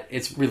that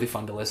it's really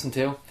fun to listen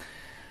to.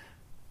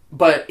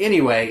 But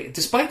anyway,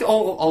 despite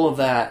all of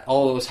that,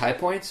 all those high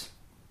points,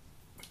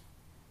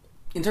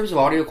 in terms of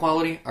audio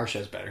quality, our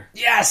show's better.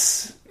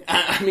 Yes!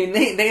 I mean,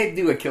 they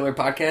do a killer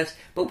podcast,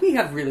 but we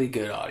have really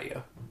good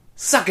audio.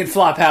 Suck it,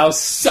 Flophouse.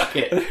 Suck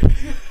it.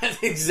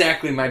 That's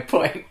exactly my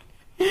point.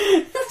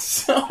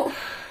 So,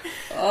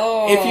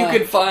 if you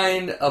could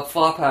find a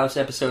Flophouse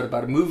episode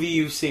about a movie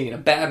you've seen, a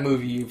bad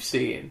movie you've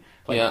seen,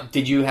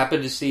 did you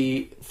happen to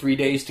see 3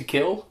 Days to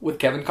Kill with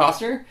Kevin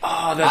Costner? Oh,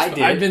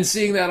 I've been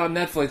seeing that on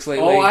Netflix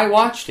lately. Oh, I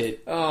watched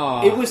it.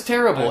 Oh, it was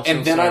terrible.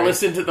 And then I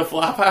listened to the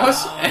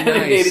Flophouse, and it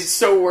made it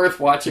so worth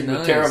watching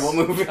the terrible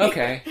movie.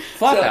 Okay,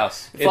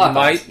 Flophouse. So, Flophouse,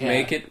 might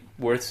make it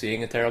worth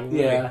seeing a terrible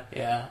movie.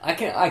 Yeah.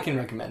 I can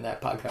recommend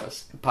that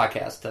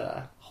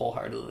podcast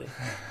wholeheartedly.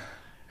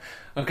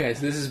 Okay,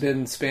 so this has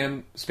been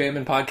Spam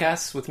and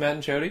Podcasts with Matt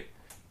and Jody.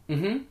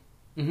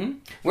 Mm-hmm.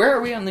 Where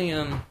are we on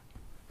the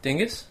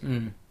Dingus?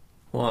 Mm.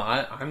 Well,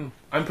 I'm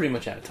pretty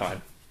much out of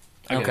time.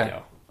 I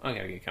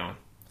gotta get going.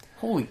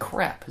 Holy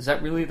crap! Is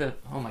that really the?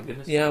 Oh my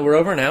goodness! Yeah, we're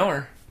over an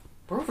hour.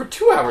 We're over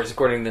 2 hours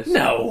according to this.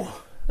 No,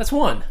 that's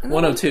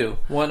 102.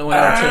 1 hour.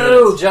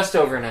 Oh, just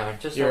over an hour.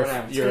 You're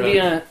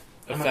a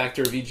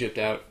factor of Egypt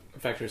out. A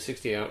factor of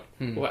 60 out.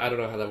 Well, I don't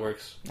know how that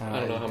works. I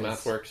don't know how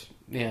math works.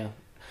 Yeah.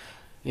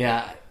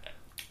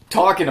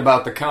 Talking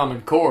about the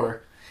Common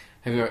Core,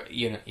 have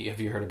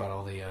you heard about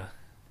all the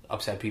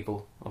upset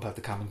people about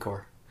the Common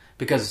Core?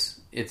 Because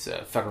it's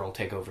a federal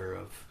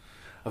takeover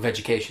of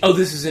education. Oh,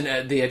 this is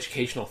the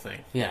educational thing.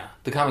 Yeah,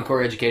 the Common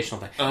Core educational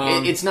thing.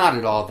 It's not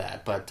at all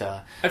that, but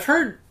I've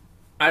heard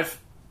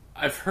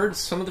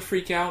some of the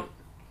freak out.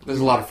 There's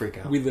a lot of freak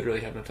out. We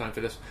literally have no time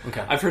for this.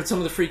 Okay, I've heard some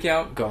of the freak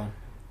out. Go on.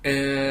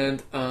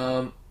 And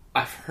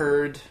I've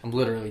heard. I'm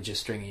literally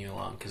just stringing you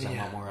along because I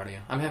want more audio.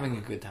 I'm having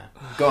a good time.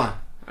 Go on.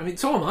 I mean,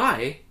 so am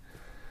I.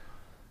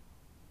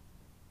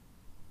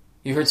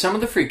 You heard some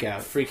of the freak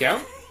out. Freak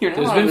out?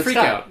 There's been freak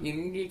out.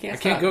 You can't. I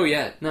can't go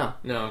yet. No,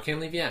 I can't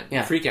leave yet.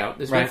 Yeah. Freak out.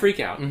 There's been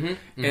freak out.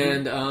 Mm-hmm.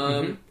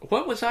 And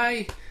what was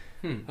I?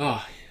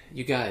 Oh,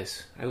 you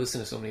guys! I listen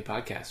to so many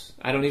podcasts.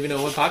 I don't even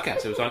know what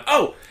podcast it was on.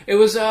 Oh, it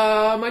was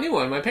my new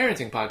one, my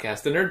parenting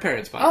podcast, the Nerd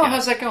Parents podcast. Oh,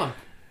 how's that going?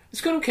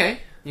 It's going okay.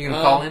 You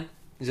gonna call in?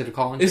 Is it a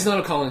call-in show? It's not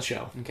a call-in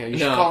show. Okay, you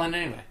should call in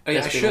anyway.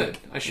 I should.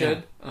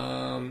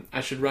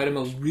 I should write him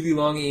a really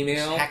long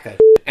email. Just hack that.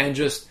 and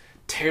just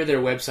tear their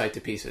website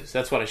to pieces.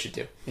 That's what I should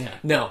do. Yeah.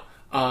 No.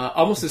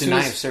 Almost as soon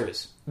Deny as of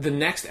service. the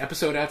next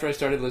episode after I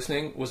started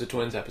listening was a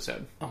Twins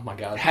episode. Oh my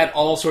god. Had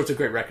all sorts of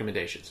great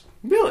recommendations.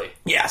 Really?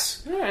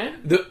 Yes. All right.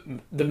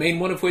 The main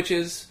one of which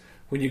is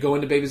when you go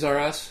into Babies R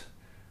Us,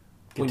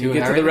 when to you an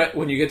get to area?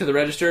 when you get to the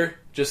register,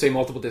 just say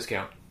multiple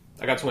discount.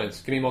 I got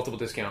Twins. Give me multiple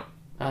discount.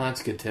 Oh,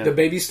 that's a good tip. The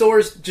baby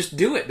stores just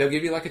do it. They'll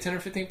give you like a 10 or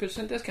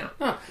 15% discount.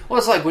 Huh. Well,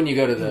 it's like when you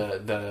go to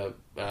the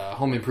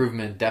home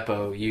improvement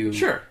depot. You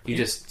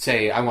just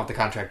say, "I want the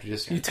contractor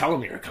discount." You tell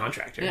them you're a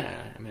contractor. Yeah,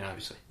 I mean,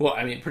 obviously. Well,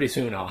 I mean, pretty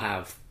soon I'll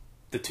have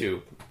the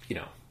two,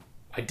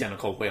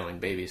 identical whaling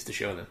babies to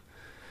show them.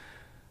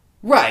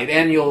 Right,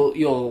 and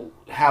you'll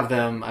have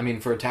them. I mean,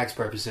 for tax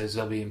purposes,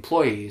 they'll be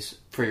employees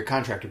for your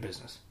contractor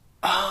business.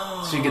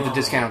 Oh, So you get the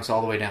discounts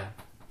all the way down.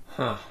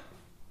 Huh.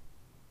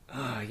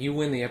 You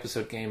win the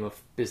episode game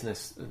of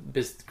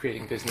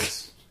creating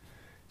business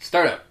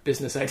Startup.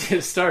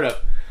 ideas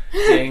startup.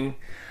 Ding.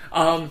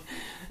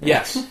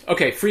 Yes.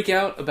 Okay. Freak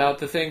out about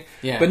the thing.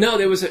 Yeah. But no,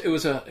 it was a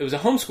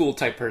homeschool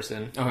type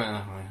person. Oh,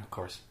 yeah, of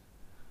course.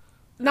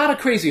 Not a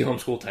crazy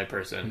homeschool type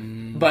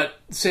person, but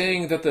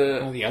saying that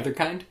The other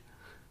kind.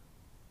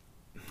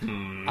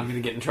 I'm going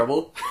to get in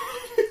trouble.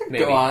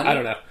 maybe, Go on. I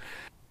don't know.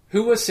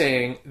 Who was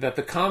saying that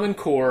the Common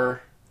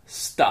Core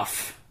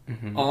stuff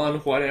on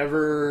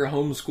whatever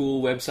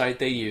homeschool website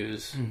they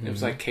use, it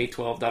was like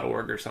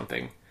k12.org or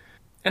something.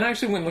 And I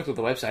actually went and looked at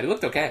the website. It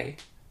looked okay.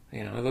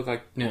 It looked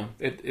like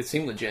it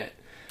seemed legit.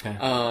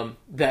 Okay.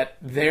 That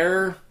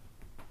their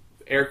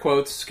air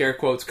quotes, scare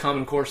quotes,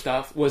 Common Core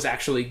stuff was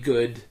actually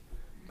good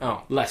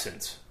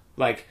lessons.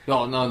 Like,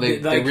 no, they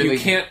you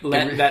can't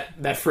let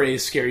that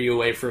phrase scare you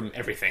away from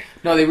everything.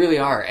 No, they really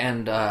are,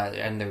 and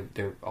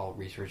they're all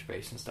research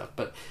based and stuff.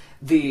 But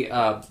the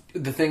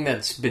thing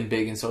that's been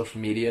big in social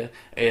media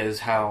is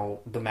how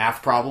the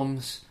math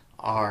problems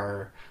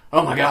are.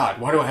 Oh my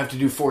god! Why do I have to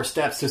do 4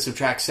 steps to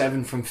subtract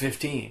 7 from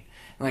 15?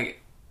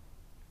 Like,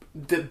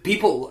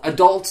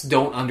 adults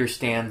don't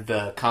understand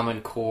the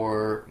Common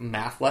Core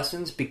math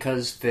lessons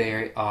because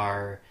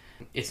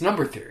it's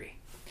number theory.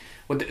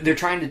 What they're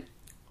trying to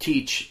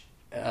teach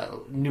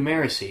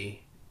numeracy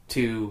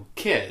to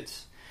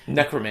kids.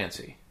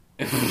 Necromancy.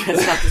 That's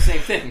not the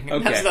same thing.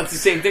 Okay. That's not the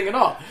same thing at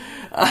all.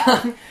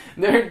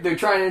 They're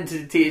trying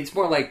to teach. It's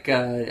more like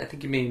I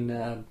think you mean.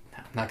 I'm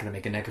not going to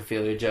make a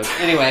necrophilia joke.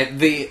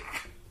 Anyway,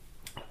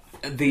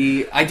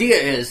 the idea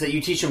is that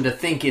you teach them to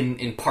think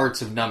in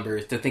parts of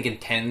numbers, to think in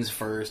tens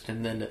first,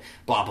 and then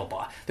blah blah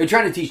blah. They're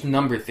trying to teach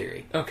number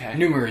theory,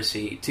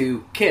 numeracy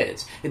to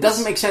kids. It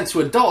doesn't make sense to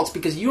adults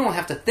because you don't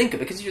have to think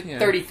of it because you're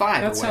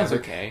 35. That or sounds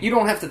whatever. okay. You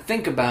don't have to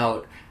think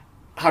about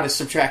how to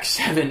subtract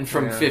 7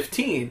 from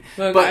 15.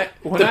 Look, but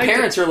the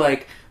parents are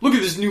like, "Look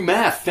at this new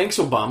math, thanks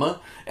Obama,"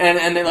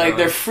 and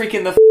they're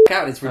freaking the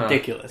out. It's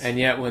ridiculous. And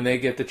yet, when they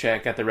get the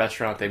check at the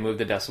restaurant, they move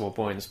the decimal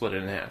point and split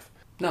it in half.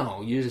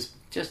 No, you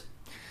just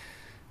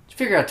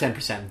figure out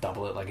 10% and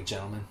double it like a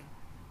gentleman.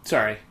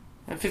 Sorry.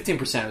 And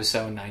 15% was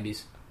so in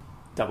 90s.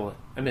 Double it.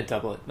 I meant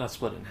double it, not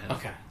split it in half.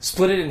 Okay.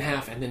 Split it in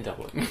half and then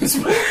double it.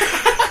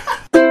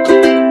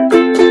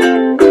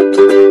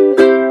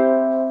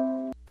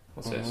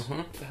 What's this?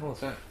 What the hell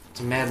is that?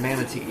 It's a Mad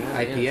Manatee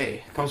IPA.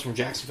 It comes from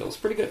Jacksonville. It's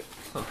pretty good.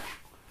 Huh.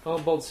 Oh,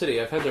 Bold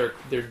City. I've had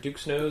their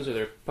Duke's nose or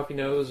their puppy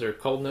nose or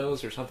cold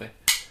nose or something.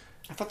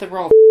 I thought they were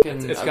all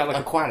It's got like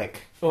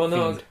aquatic. Well,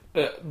 no.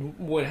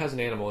 When it has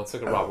an animal, it's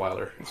like a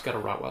Rottweiler. It's got a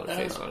Rottweiler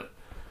face on it.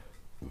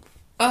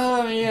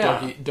 Oh,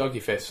 yeah. Doggy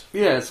face.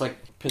 Yeah, it's like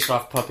pissed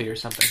off puppy or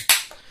something.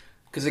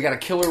 Because they got a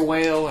killer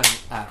whale and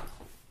I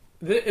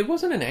don't know. It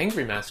wasn't an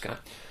angry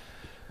mascot.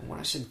 When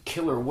I said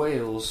killer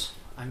whales,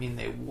 I mean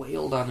they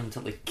wailed on him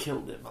until they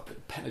killed him up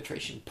at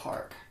Penetration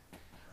Park.